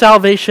accomplish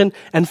salvation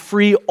and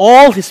free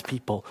all his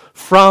people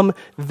from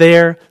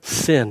their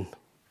sin.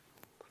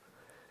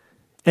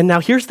 And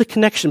now here's the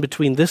connection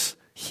between this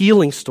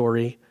healing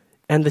story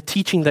and the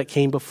teaching that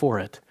came before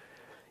it.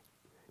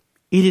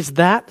 It is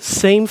that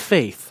same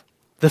faith,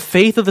 the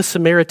faith of the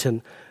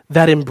Samaritan,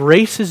 that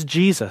embraces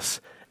Jesus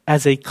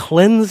as a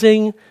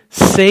cleansing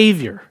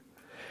Savior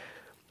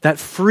that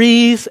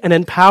frees and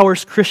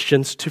empowers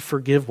Christians to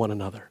forgive one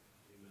another.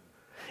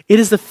 It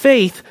is the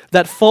faith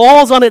that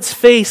falls on its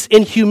face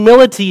in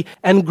humility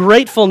and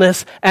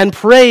gratefulness and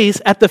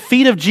praise at the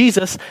feet of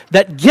Jesus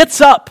that gets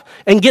up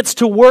and gets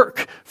to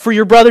work for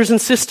your brothers and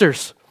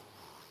sisters.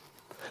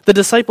 The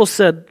disciples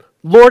said,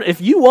 Lord, if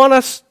you want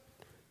us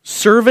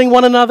serving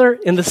one another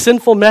in the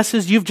sinful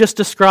messes you've just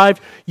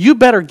described, you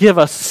better give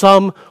us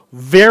some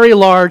very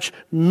large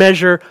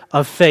measure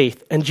of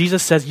faith. And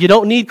Jesus says, you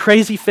don't need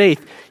crazy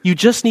faith. You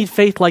just need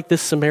faith like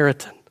this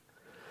Samaritan.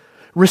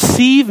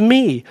 Receive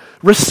me.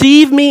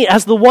 Receive me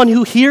as the one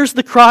who hears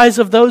the cries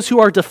of those who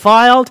are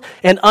defiled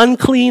and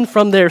unclean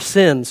from their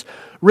sins.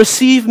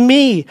 Receive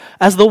me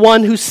as the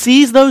one who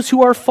sees those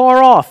who are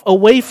far off,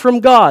 away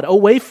from God,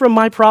 away from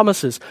my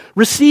promises.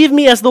 Receive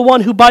me as the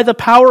one who by the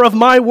power of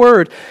my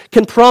word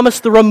can promise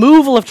the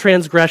removal of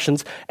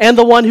transgressions and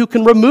the one who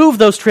can remove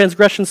those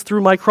transgressions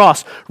through my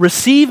cross.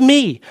 Receive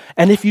me,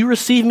 and if you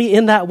receive me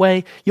in that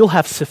way, you'll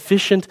have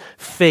sufficient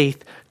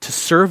faith to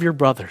serve your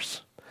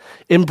brothers.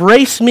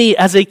 Embrace me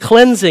as a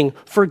cleansing,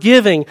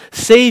 forgiving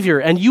Savior,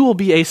 and you will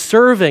be a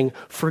serving,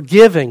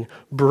 forgiving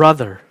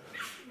brother.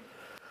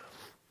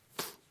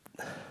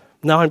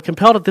 Now, I'm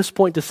compelled at this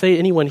point to say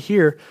anyone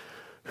here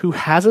who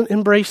hasn't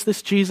embraced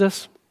this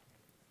Jesus,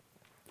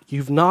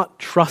 you've not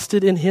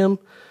trusted in him,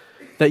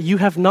 that you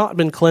have not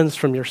been cleansed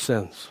from your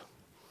sins.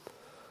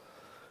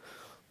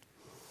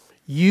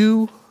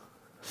 You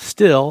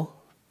still,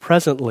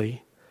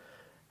 presently,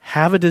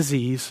 have a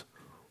disease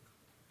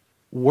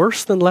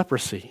worse than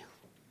leprosy.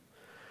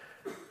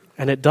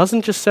 And it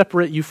doesn't just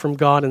separate you from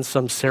God in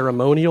some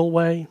ceremonial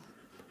way,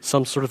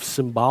 some sort of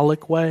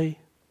symbolic way.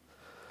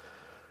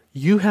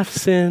 You have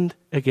sinned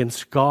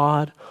against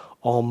God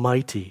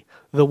Almighty,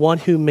 the one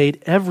who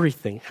made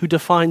everything, who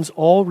defines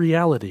all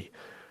reality.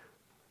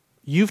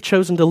 You've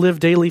chosen to live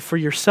daily for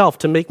yourself,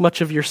 to make much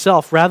of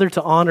yourself, rather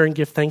to honor and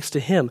give thanks to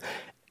him.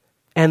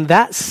 And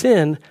that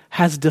sin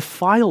has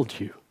defiled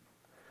you.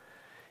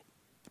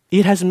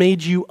 It has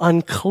made you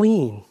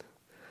unclean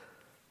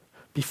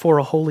before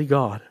a holy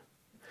God.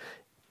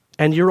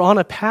 And you're on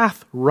a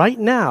path right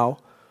now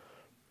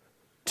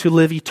to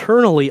live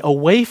eternally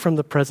away from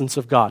the presence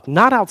of God.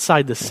 Not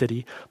outside the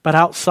city, but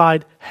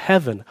outside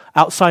heaven,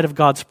 outside of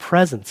God's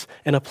presence,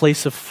 in a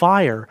place of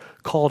fire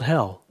called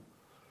hell.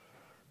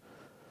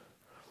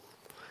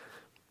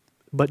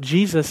 But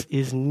Jesus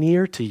is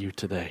near to you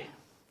today.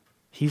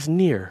 He's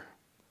near.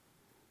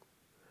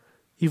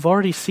 You've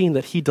already seen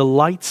that he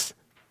delights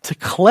to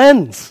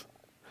cleanse.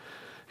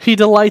 He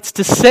delights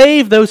to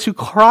save those who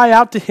cry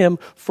out to him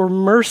for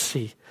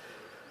mercy.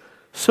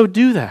 So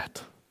do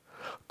that.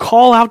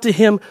 Call out to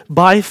him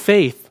by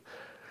faith.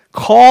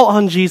 Call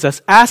on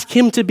Jesus. Ask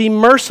him to be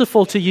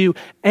merciful to you.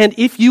 And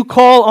if you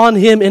call on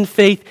him in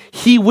faith,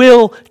 he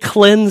will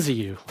cleanse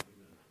you.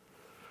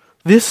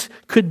 This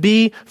could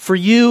be for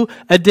you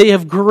a day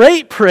of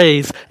great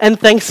praise and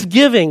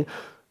thanksgiving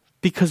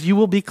because you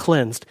will be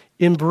cleansed.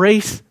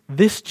 Embrace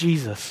this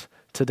Jesus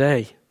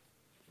today.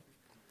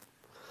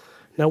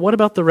 Now, what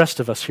about the rest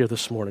of us here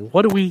this morning?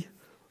 What do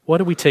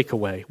we take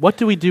away? What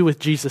do we do with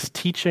Jesus'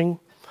 teaching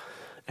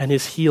and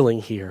his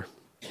healing here?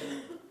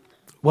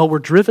 Well, we're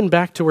driven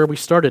back to where we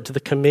started, to the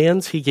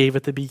commands he gave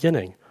at the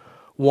beginning,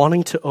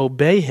 wanting to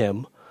obey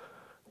him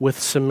with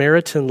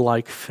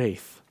Samaritan-like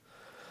faith.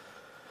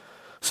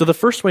 So the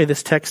first way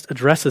this text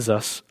addresses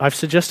us, I've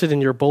suggested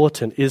in your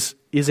bulletin, is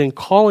in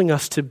calling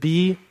us to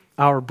be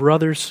our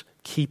brother's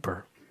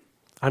keeper.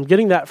 I'm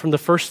getting that from the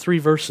first 3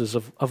 verses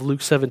of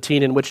Luke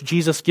 17, in which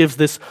Jesus gives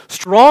this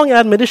strong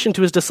admonition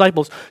to his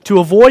disciples to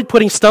avoid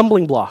putting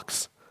stumbling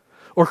blocks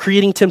or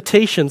creating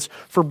temptations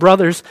for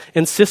brothers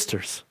and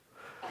sisters.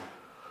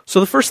 So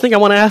the first thing I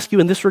want to ask you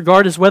in this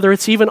regard is whether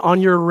it's even on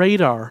your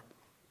radar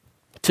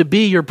to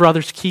be your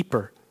brother's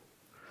keeper.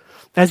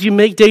 As you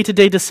make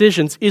day-to-day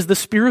decisions, is the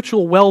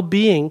spiritual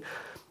well-being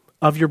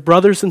of your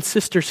brothers and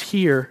sisters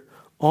here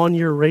on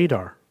your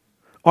radar?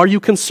 Are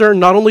you concerned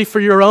not only for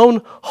your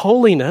own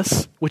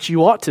holiness, which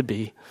you ought to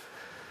be,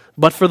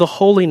 but for the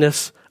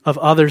holiness of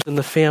others in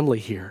the family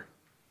here?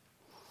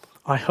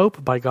 I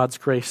hope by God's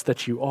grace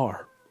that you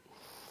are.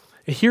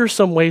 Here are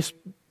some ways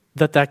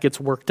that gets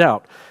worked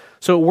out.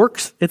 So it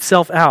works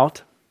itself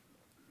out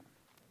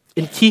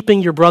in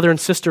keeping your brother and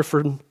sister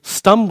from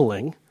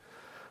stumbling,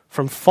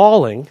 from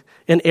falling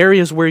in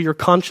areas where your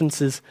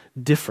consciences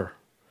differ.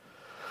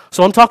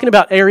 So I'm talking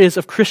about areas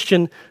of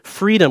Christian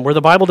freedom where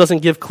the Bible doesn't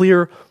give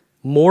clear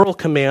moral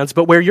commands,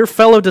 but where your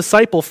fellow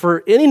disciple,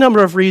 for any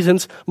number of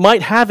reasons,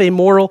 might have a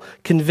moral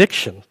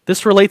conviction.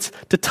 This relates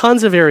to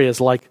tons of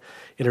areas like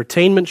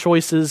entertainment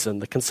choices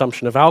and the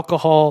consumption of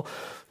alcohol,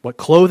 what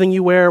clothing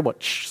you wear,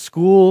 what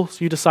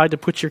schools you decide to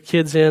put your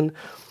kids in.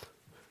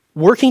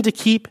 Working to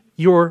keep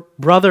your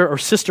brother or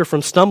sister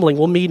from stumbling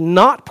will mean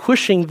not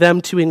pushing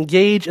them to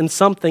engage in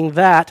something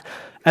that,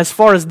 as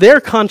far as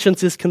their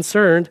conscience is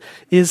concerned,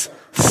 is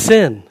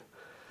sin.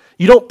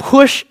 You don't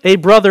push a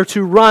brother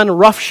to run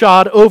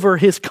roughshod over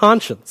his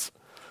conscience.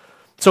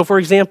 So, for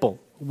example,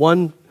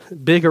 one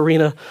big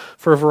arena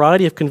for a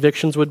variety of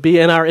convictions would be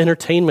in our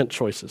entertainment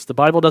choices. The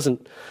Bible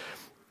doesn't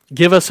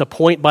give us a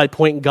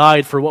point-by-point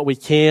guide for what we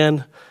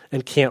can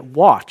and can't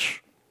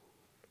watch,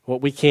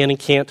 what we can and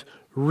can't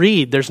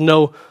read. There's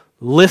no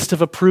list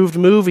of approved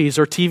movies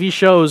or TV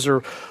shows or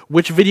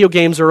which video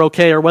games are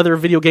okay or whether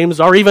video games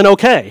are even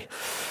okay.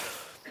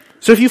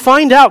 So if you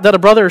find out that a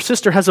brother or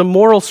sister has a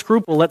moral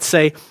scruple, let's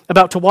say,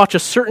 about to watch a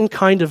certain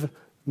kind of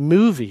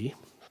movie,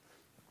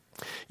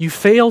 you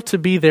fail to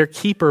be their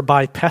keeper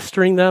by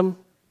pestering them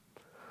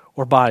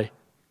or by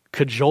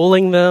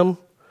cajoling them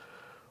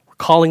or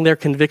calling their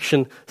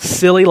conviction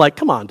silly, like,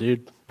 come on,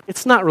 dude,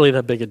 it's not really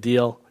that big a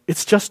deal.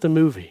 It's just a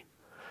movie.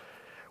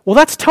 Well,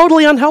 that's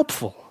totally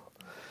unhelpful.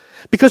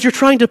 because you're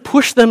trying to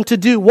push them to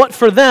do what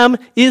for them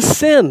is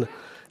sin.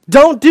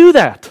 Don't do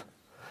that.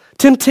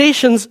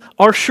 Temptations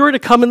are sure to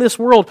come in this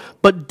world,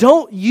 but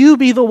don't you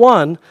be the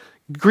one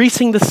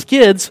greasing the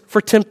skids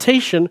for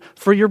temptation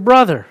for your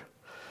brother.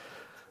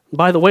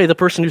 By the way, the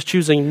person who's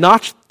choosing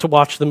not to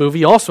watch the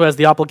movie also has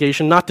the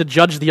obligation not to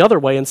judge the other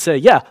way and say,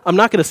 yeah, I'm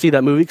not going to see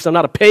that movie because I'm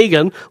not a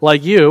pagan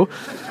like you.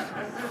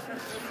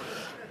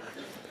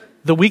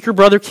 The weaker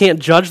brother can't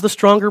judge the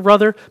stronger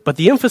brother, but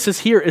the emphasis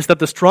here is that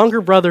the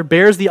stronger brother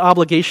bears the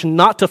obligation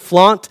not to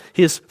flaunt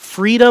his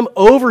freedom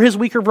over his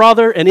weaker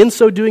brother, and in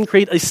so doing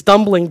create a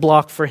stumbling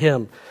block for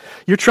him.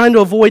 You're trying to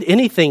avoid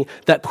anything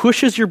that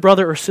pushes your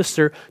brother or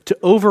sister to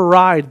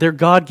override their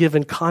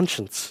God-given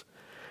conscience.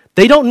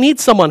 They don't need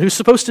someone who's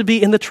supposed to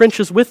be in the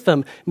trenches with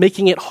them,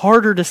 making it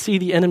harder to see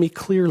the enemy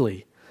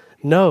clearly.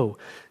 No.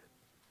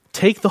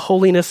 Take the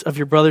holiness of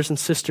your brothers and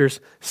sisters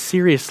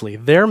seriously.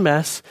 Their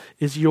mess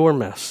is your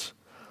mess.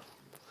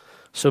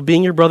 So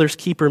being your brother's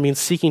keeper means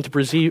seeking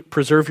to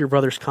preserve your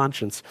brother's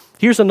conscience.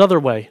 Here's another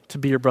way to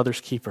be your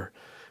brother's keeper.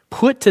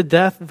 Put to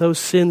death those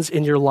sins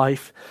in your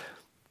life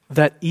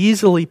that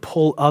easily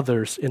pull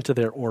others into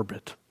their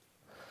orbit.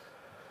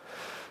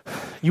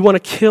 You want to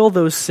kill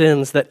those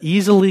sins that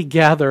easily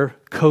gather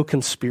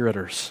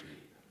co-conspirators.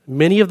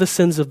 Many of the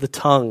sins of the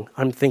tongue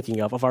I'm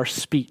thinking of our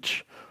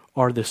speech,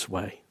 are this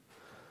way.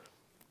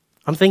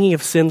 I'm thinking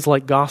of sins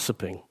like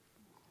gossiping.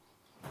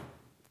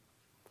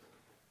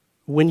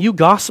 When you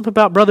gossip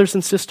about brothers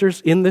and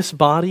sisters in this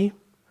body,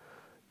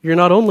 you're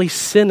not only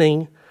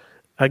sinning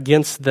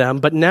against them,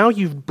 but now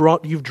you've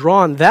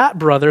drawn that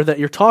brother that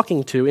you're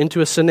talking to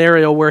into a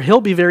scenario where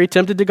he'll be very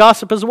tempted to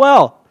gossip as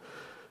well.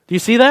 Do you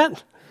see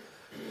that?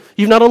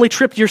 You've not only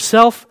tripped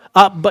yourself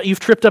up, but you've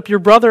tripped up your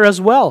brother as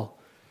well.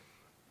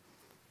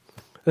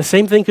 The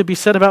same thing could be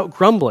said about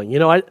grumbling. You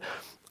know,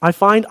 I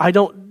find I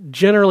don't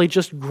generally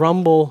just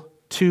grumble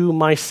to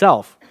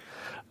myself.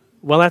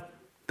 Well,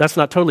 that's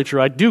not totally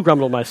true. I do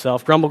grumble to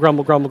myself,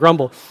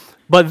 grumble.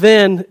 But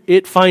then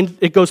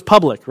it goes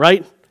public,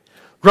 right?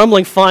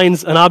 Grumbling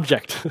finds an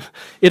object.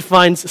 It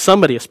finds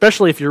somebody,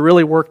 especially if you're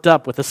really worked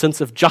up with a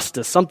sense of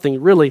justice.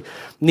 Something really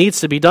needs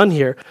to be done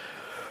here.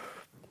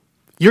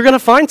 You're going to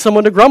find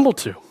someone to grumble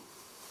to.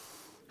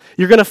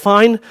 You're going to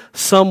find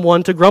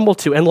someone to grumble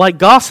to. And like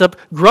gossip,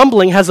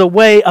 grumbling has a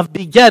way of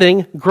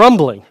begetting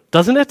grumbling,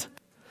 doesn't it?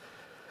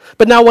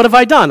 But now what have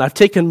I done? I've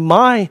taken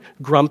my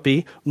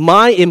grumpy,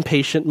 my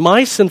impatient,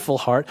 my sinful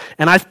heart,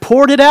 and I've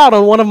poured it out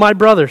on one of my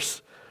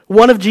brothers,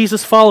 one of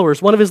Jesus'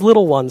 followers, one of his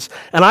little ones,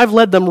 and I've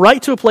led them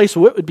right to a place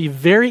where it would be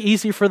very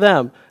easy for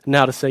them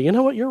now to say, you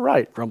know what, you're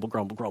right,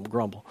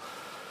 grumble.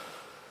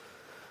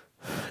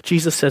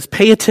 Jesus says,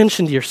 pay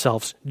attention to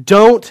yourselves.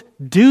 Don't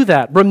do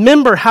that.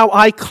 Remember how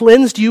I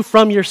cleansed you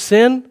from your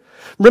sin.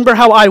 Remember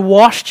how I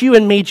washed you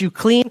and made you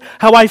clean,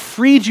 how I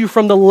freed you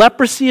from the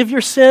leprosy of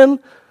your sin.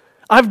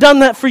 I've done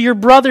that for your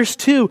brothers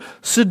too,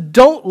 so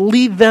don't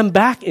lead them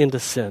back into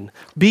sin.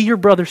 Be your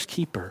brother's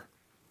keeper.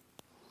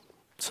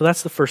 So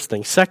that's the first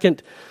thing.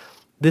 Second,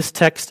 this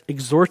text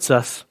exhorts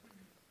us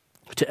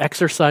to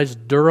exercise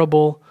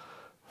durable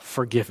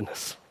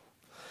forgiveness.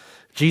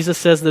 Jesus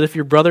says that if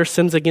your brother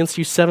sins against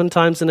you 7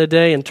 times in a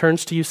day and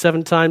turns to you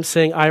 7 times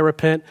saying, I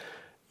repent,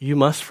 you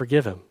must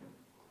forgive him.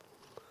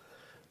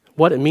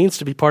 What it means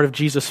to be part of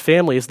Jesus'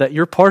 family is that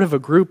you're part of a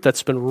group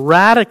that's been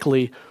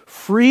radically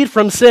freed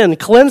from sin,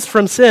 cleansed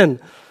from sin,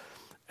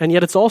 and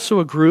yet it's also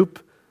a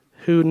group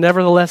who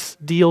nevertheless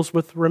deals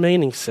with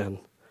remaining sin.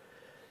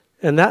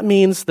 And that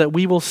means that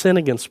we will sin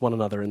against one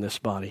another in this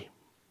body.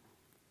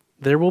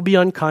 There will be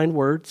unkind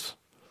words.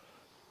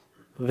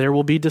 There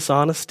will be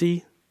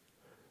dishonesty.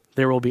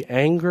 There will be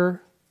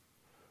anger.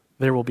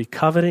 There will be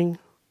coveting.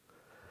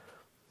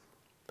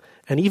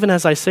 And even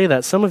as I say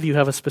that, some of you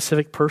have a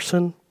specific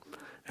person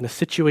and a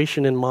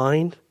situation in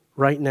mind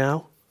right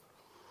now.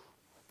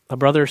 A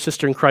brother or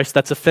sister in Christ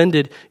that's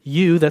offended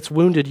you, that's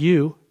wounded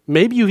you.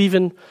 Maybe you've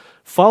even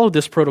followed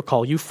this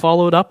protocol. You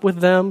followed up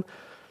with them.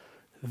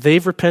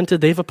 They've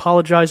repented, they've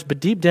apologized, but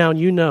deep down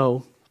you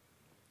know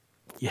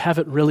you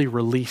haven't really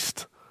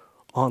released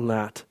on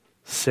that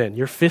sin.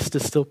 Your fist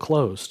is still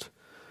closed.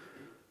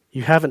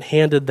 You haven't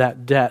handed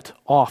that debt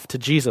off to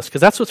Jesus,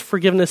 because that's what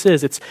forgiveness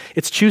is.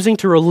 It's choosing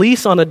to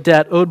release on a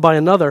debt owed by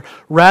another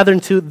rather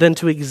than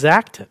to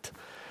exact it.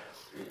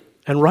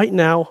 And right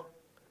now,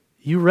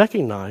 you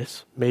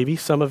recognize, maybe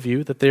some of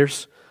you, that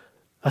there's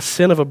a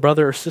sin of a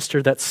brother or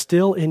sister that's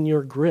still in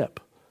your grip.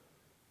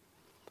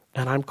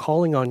 And I'm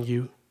calling on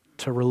you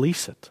to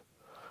release it,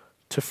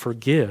 to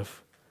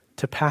forgive,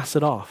 to pass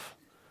it off.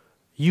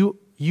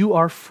 You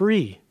are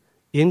free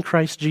in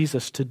Christ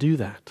Jesus to do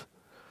that.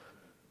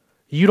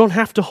 You don't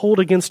have to hold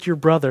against your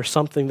brother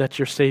something that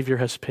your Savior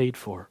has paid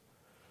for.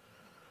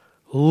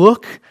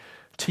 Look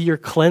to your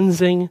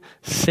cleansing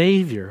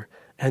Savior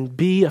and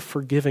be a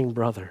forgiving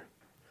brother.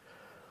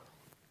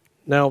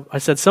 Now, I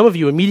said some of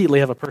you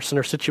immediately have a person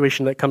or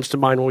situation that comes to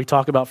mind when we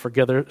talk about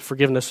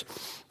forgiveness,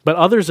 but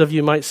others of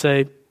you might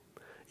say,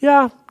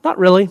 yeah, not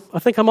really. I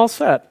think I'm all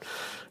set.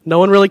 No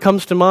one really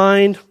comes to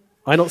mind.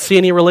 I don't see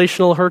any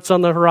relational hurts on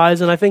the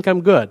horizon. I think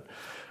I'm good.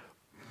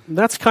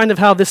 That's kind of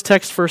how this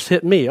text first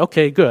hit me.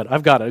 Okay, good.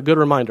 I've got it. A good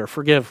reminder.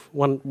 Forgive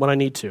when I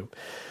need to.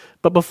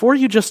 But before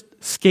you just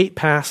skate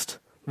past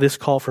this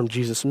call from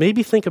Jesus,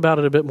 maybe think about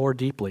it a bit more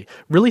deeply.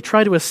 Really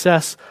try to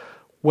assess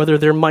whether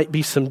there might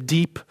be some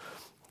deep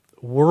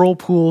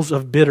whirlpools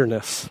of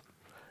bitterness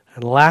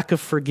and lack of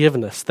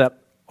forgiveness that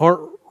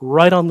aren't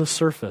right on the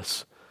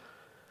surface,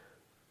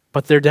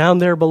 but they're down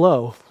there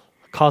below,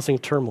 causing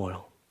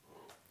turmoil.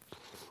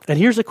 And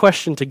here's a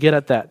question to get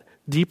at that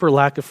deeper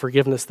lack of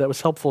forgiveness that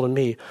was helpful to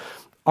me.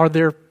 Are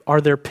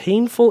there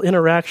painful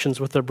interactions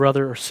with a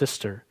brother or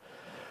sister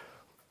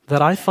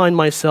that I find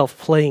myself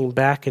playing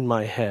back in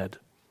my head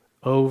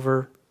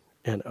over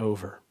and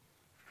over?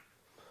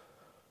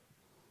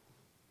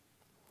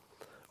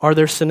 Are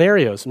there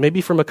scenarios,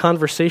 maybe from a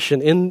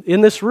conversation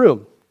in this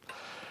room,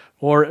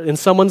 or in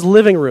someone's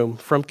living room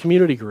from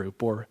community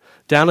group, or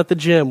down at the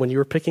gym when you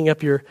were picking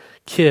up your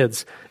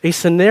kids, a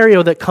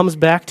scenario that comes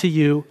back to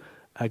you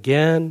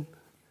again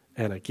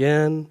and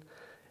again,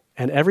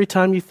 and every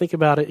time you think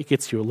about it, it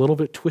gets you a little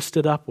bit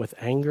twisted up with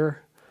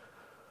anger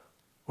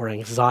or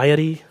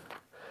anxiety?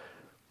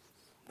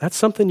 That's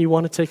something you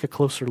want to take a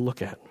closer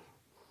look at.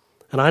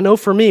 And I know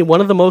for me, one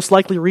of the most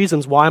likely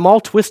reasons why I'm all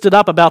twisted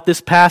up about this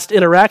past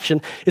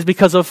interaction is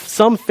because of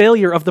some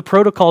failure of the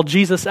protocol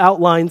Jesus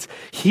outlines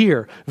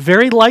here.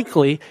 Very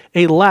likely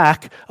a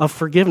lack of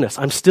forgiveness.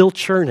 I'm still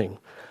churning.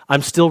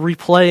 I'm still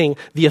replaying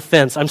the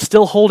offense. I'm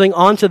still holding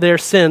on to their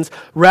sins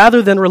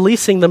rather than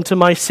releasing them to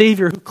my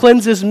Savior who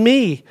cleanses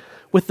me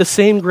with the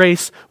same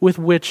grace with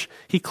which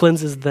he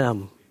cleanses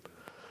them.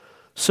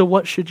 So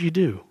what should you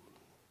do?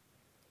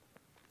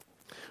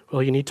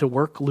 Well, you need to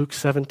work Luke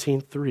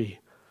 17:3.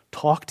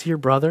 Talk to your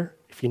brother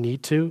if you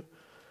need to.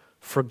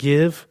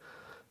 Forgive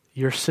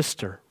your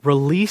sister.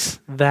 Release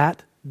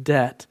that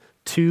debt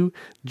to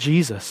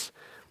Jesus.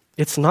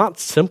 It's not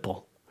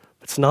simple.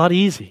 It's not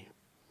easy.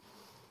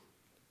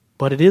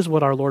 But it is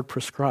what our Lord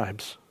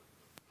prescribes.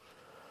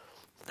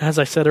 As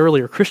I said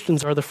earlier,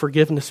 Christians are the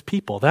forgiveness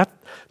people.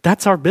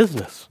 That's our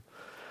business.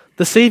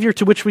 The Savior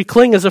to which we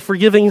cling is a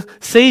forgiving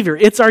Savior.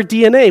 It's our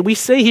DNA. We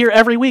say here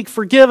every week,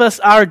 forgive us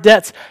our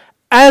debts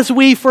as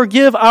we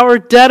forgive our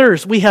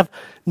debtors. We have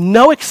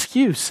no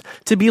excuse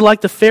to be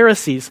like the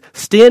Pharisees,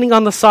 standing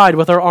on the side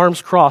with our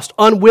arms crossed,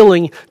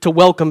 unwilling to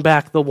welcome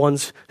back the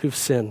ones who've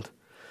sinned.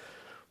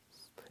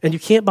 And you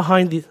can't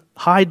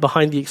hide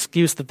behind the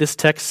excuse that this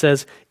text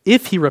says,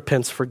 if he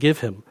repents, forgive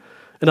him.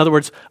 In other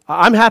words,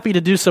 I'm happy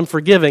to do some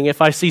forgiving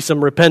if I see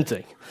some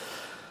repenting.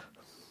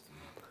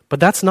 But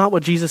that's not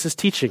what Jesus is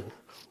teaching.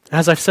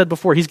 As I've said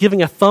before, he's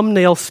giving a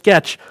thumbnail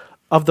sketch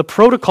of the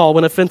protocol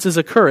when offenses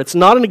occur. It's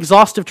not an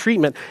exhaustive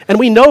treatment. And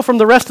we know from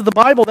the rest of the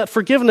Bible that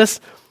forgiveness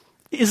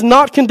is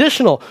not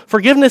conditional.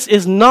 Forgiveness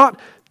is not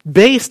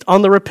based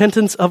on the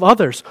repentance of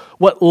others.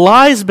 What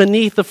lies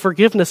beneath the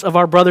forgiveness of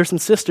our brothers and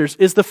sisters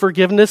is the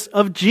forgiveness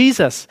of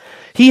Jesus.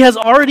 He has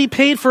already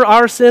paid for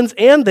our sins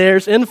and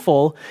theirs in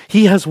full.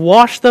 He has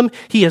washed them.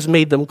 He has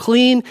made them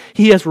clean.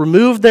 He has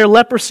removed their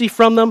leprosy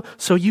from them.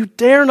 So you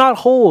dare not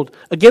hold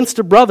against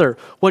a brother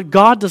what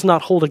God does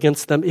not hold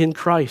against them in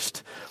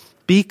Christ.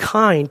 Be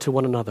kind to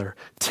one another,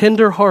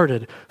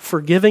 tender-hearted,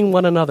 forgiving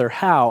one another.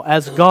 How?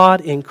 As God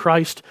in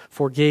Christ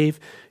forgave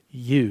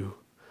you.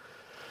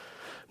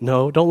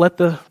 No, don't let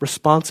the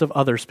response of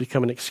others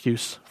become an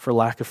excuse for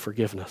lack of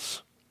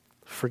forgiveness.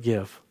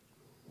 Forgive.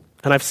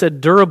 And I've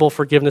said durable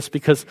forgiveness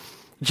because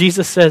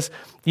Jesus says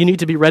you need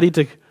to be ready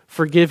to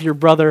forgive your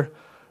brother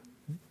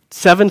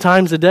 7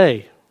 times a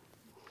day.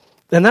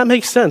 And that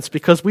makes sense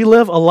because we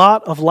live a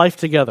lot of life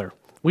together.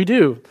 We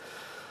do.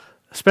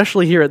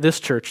 Especially here at this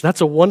church.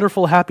 That's a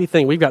wonderful, happy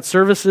thing. We've got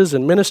services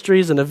and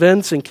ministries and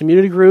events and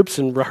community groups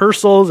and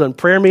rehearsals and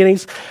prayer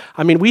meetings.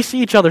 I mean, we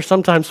see each other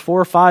sometimes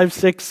 4, 5,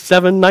 6,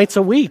 7 nights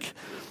a week.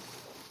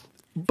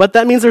 But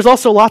that means there's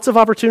also lots of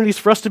opportunities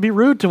for us to be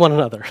rude to one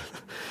another,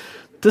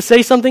 to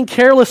say something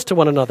careless to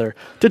one another,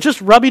 to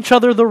just rub each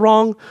other the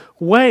wrong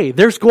way.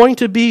 There's going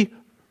to be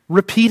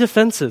repeat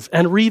offenses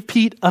and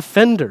repeat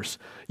offenders.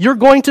 You're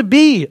going to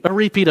be a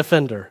repeat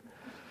offender.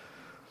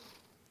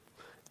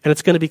 And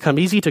it's going to become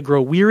easy to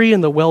grow weary in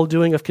the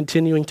well-doing of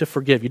continuing to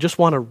forgive. You just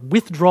want to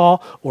withdraw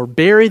or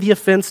bury the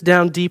offense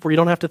down deep where you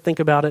don't have to think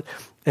about it.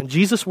 And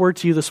Jesus' word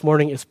to you this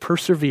morning is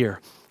persevere.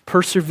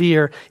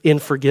 Persevere in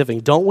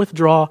forgiving. Don't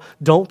withdraw.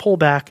 Don't pull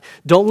back.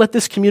 Don't let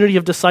this community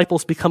of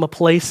disciples become a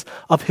place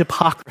of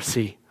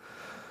hypocrisy.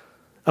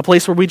 A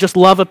place where we just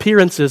love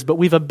appearances, but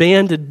we've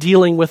abandoned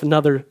dealing with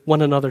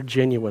one another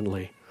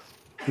genuinely.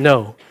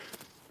 No.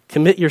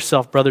 Commit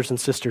yourself, brothers and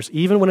sisters,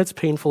 even when it's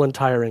painful and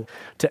tiring,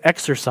 to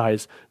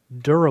exercise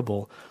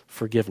durable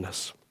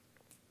forgiveness.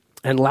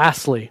 And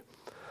lastly,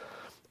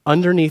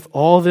 underneath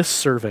all this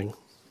serving,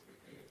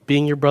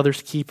 being your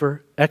brother's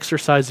keeper,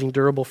 exercising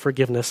durable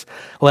forgiveness,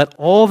 let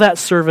all that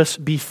service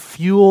be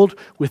fueled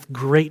with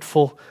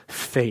grateful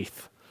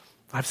faith.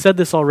 I've said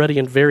this already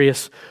in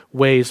various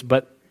ways,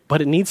 but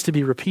it needs to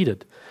be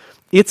repeated.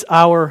 It's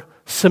our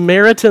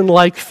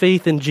Samaritan-like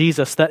faith in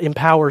Jesus that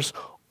empowers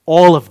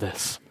all of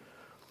this.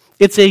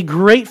 It's a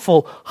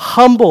grateful,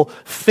 humble,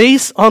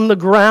 face on the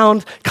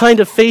ground kind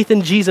of faith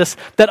in Jesus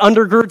that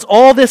undergirds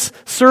all this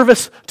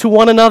service to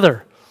one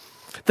another.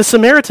 The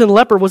Samaritan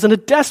leper was in a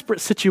desperate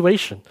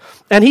situation,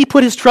 and he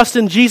put his trust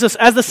in Jesus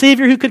as the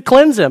Savior who could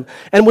cleanse him.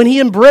 And when he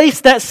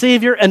embraced that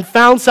Savior and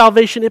found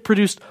salvation, it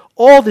produced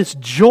all this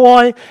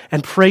joy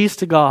and praise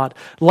to God.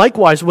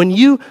 Likewise, when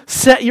you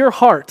set your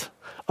heart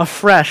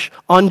afresh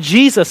on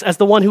Jesus as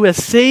the one who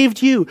has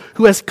saved you,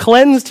 who has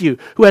cleansed you,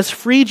 who has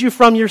freed you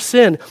from your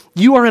sin,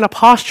 you are in a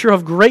posture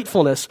of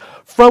gratefulness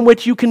from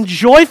which you can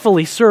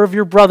joyfully serve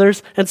your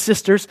brothers and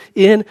sisters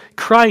in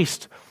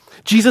Christ.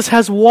 Jesus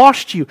has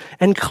washed you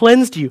and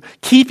cleansed you.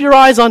 Keep your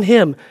eyes on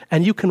him,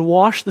 and you can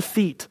wash the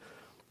feet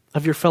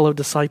of your fellow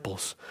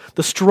disciples.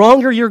 The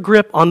stronger your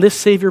grip on this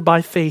Savior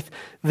by faith,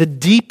 the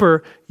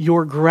deeper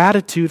your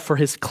gratitude for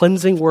his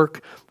cleansing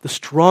work, the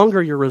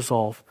stronger your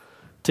resolve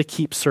to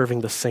keep serving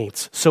the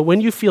saints. So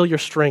when you feel your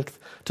strength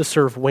to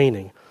serve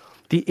waning,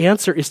 the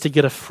answer is to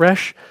get a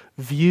fresh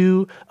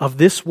view of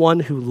this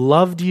one who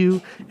loved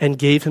you and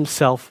gave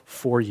himself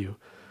for you.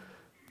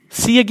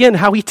 See again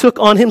how he took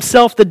on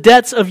himself the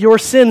debts of your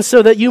sins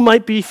so that you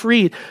might be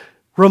freed.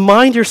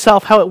 Remind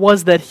yourself how it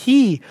was that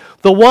he,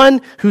 the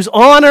one whose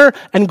honor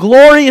and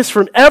glory is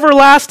from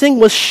everlasting,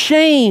 was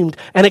shamed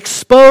and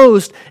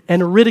exposed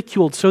and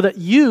ridiculed so that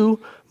you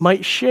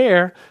might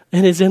share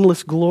in his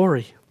endless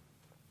glory.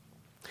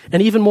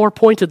 And even more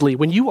pointedly,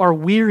 when you are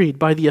wearied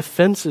by the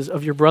offenses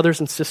of your brothers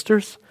and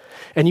sisters,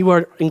 and you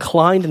are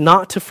inclined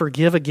not to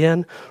forgive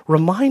again,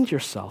 remind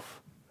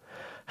yourself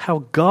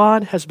how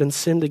God has been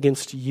sinned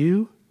against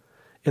you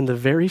in the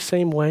very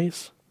same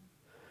ways,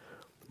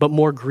 but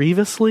more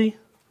grievously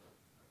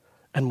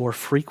and more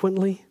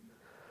frequently.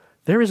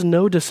 There is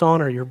no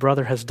dishonor your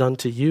brother has done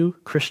to you,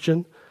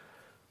 Christian,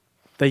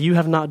 that you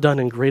have not done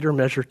in greater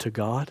measure to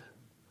God.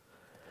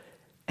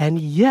 And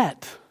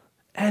yet,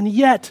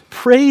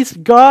 praise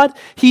God,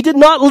 he did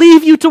not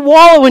leave you to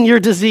wallow in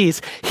your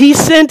disease. He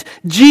sent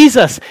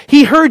Jesus.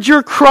 He heard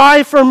your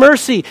cry for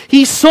mercy.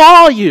 He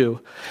saw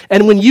you.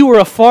 And when you were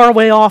a far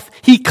way off,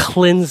 he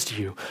cleansed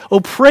you.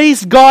 Oh,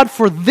 praise God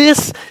for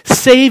this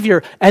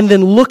Savior. And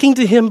then looking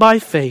to him by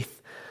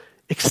faith,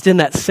 extend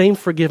that same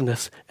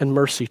forgiveness and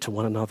mercy to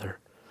one another.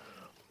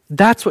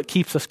 That's what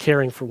keeps us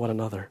caring for one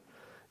another,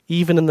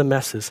 even in the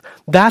messes.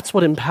 That's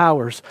what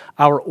empowers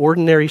our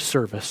ordinary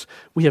service.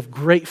 We have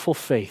grateful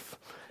faith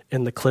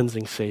in the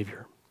cleansing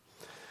Savior.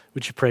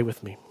 Would you pray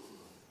with me?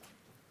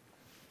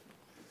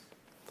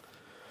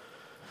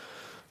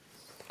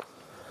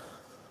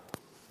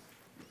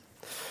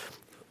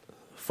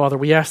 Father,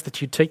 we ask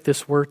that you take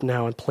this word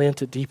now and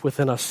plant it deep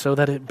within us so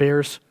that it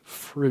bears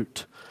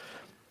fruit,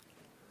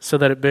 so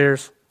that it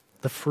bears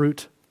the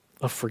fruit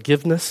of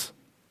forgiveness,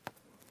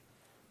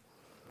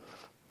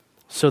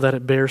 so that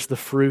it bears the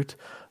fruit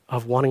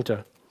of wanting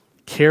to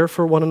care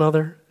for one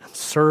another and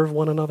serve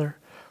one another.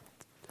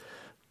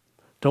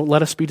 Don't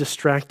let us be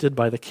distracted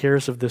by the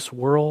cares of this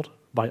world,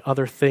 by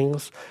other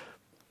things,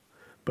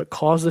 but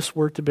cause this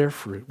word to bear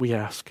fruit, we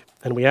ask.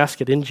 And we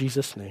ask it in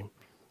Jesus' name.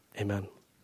 Amen.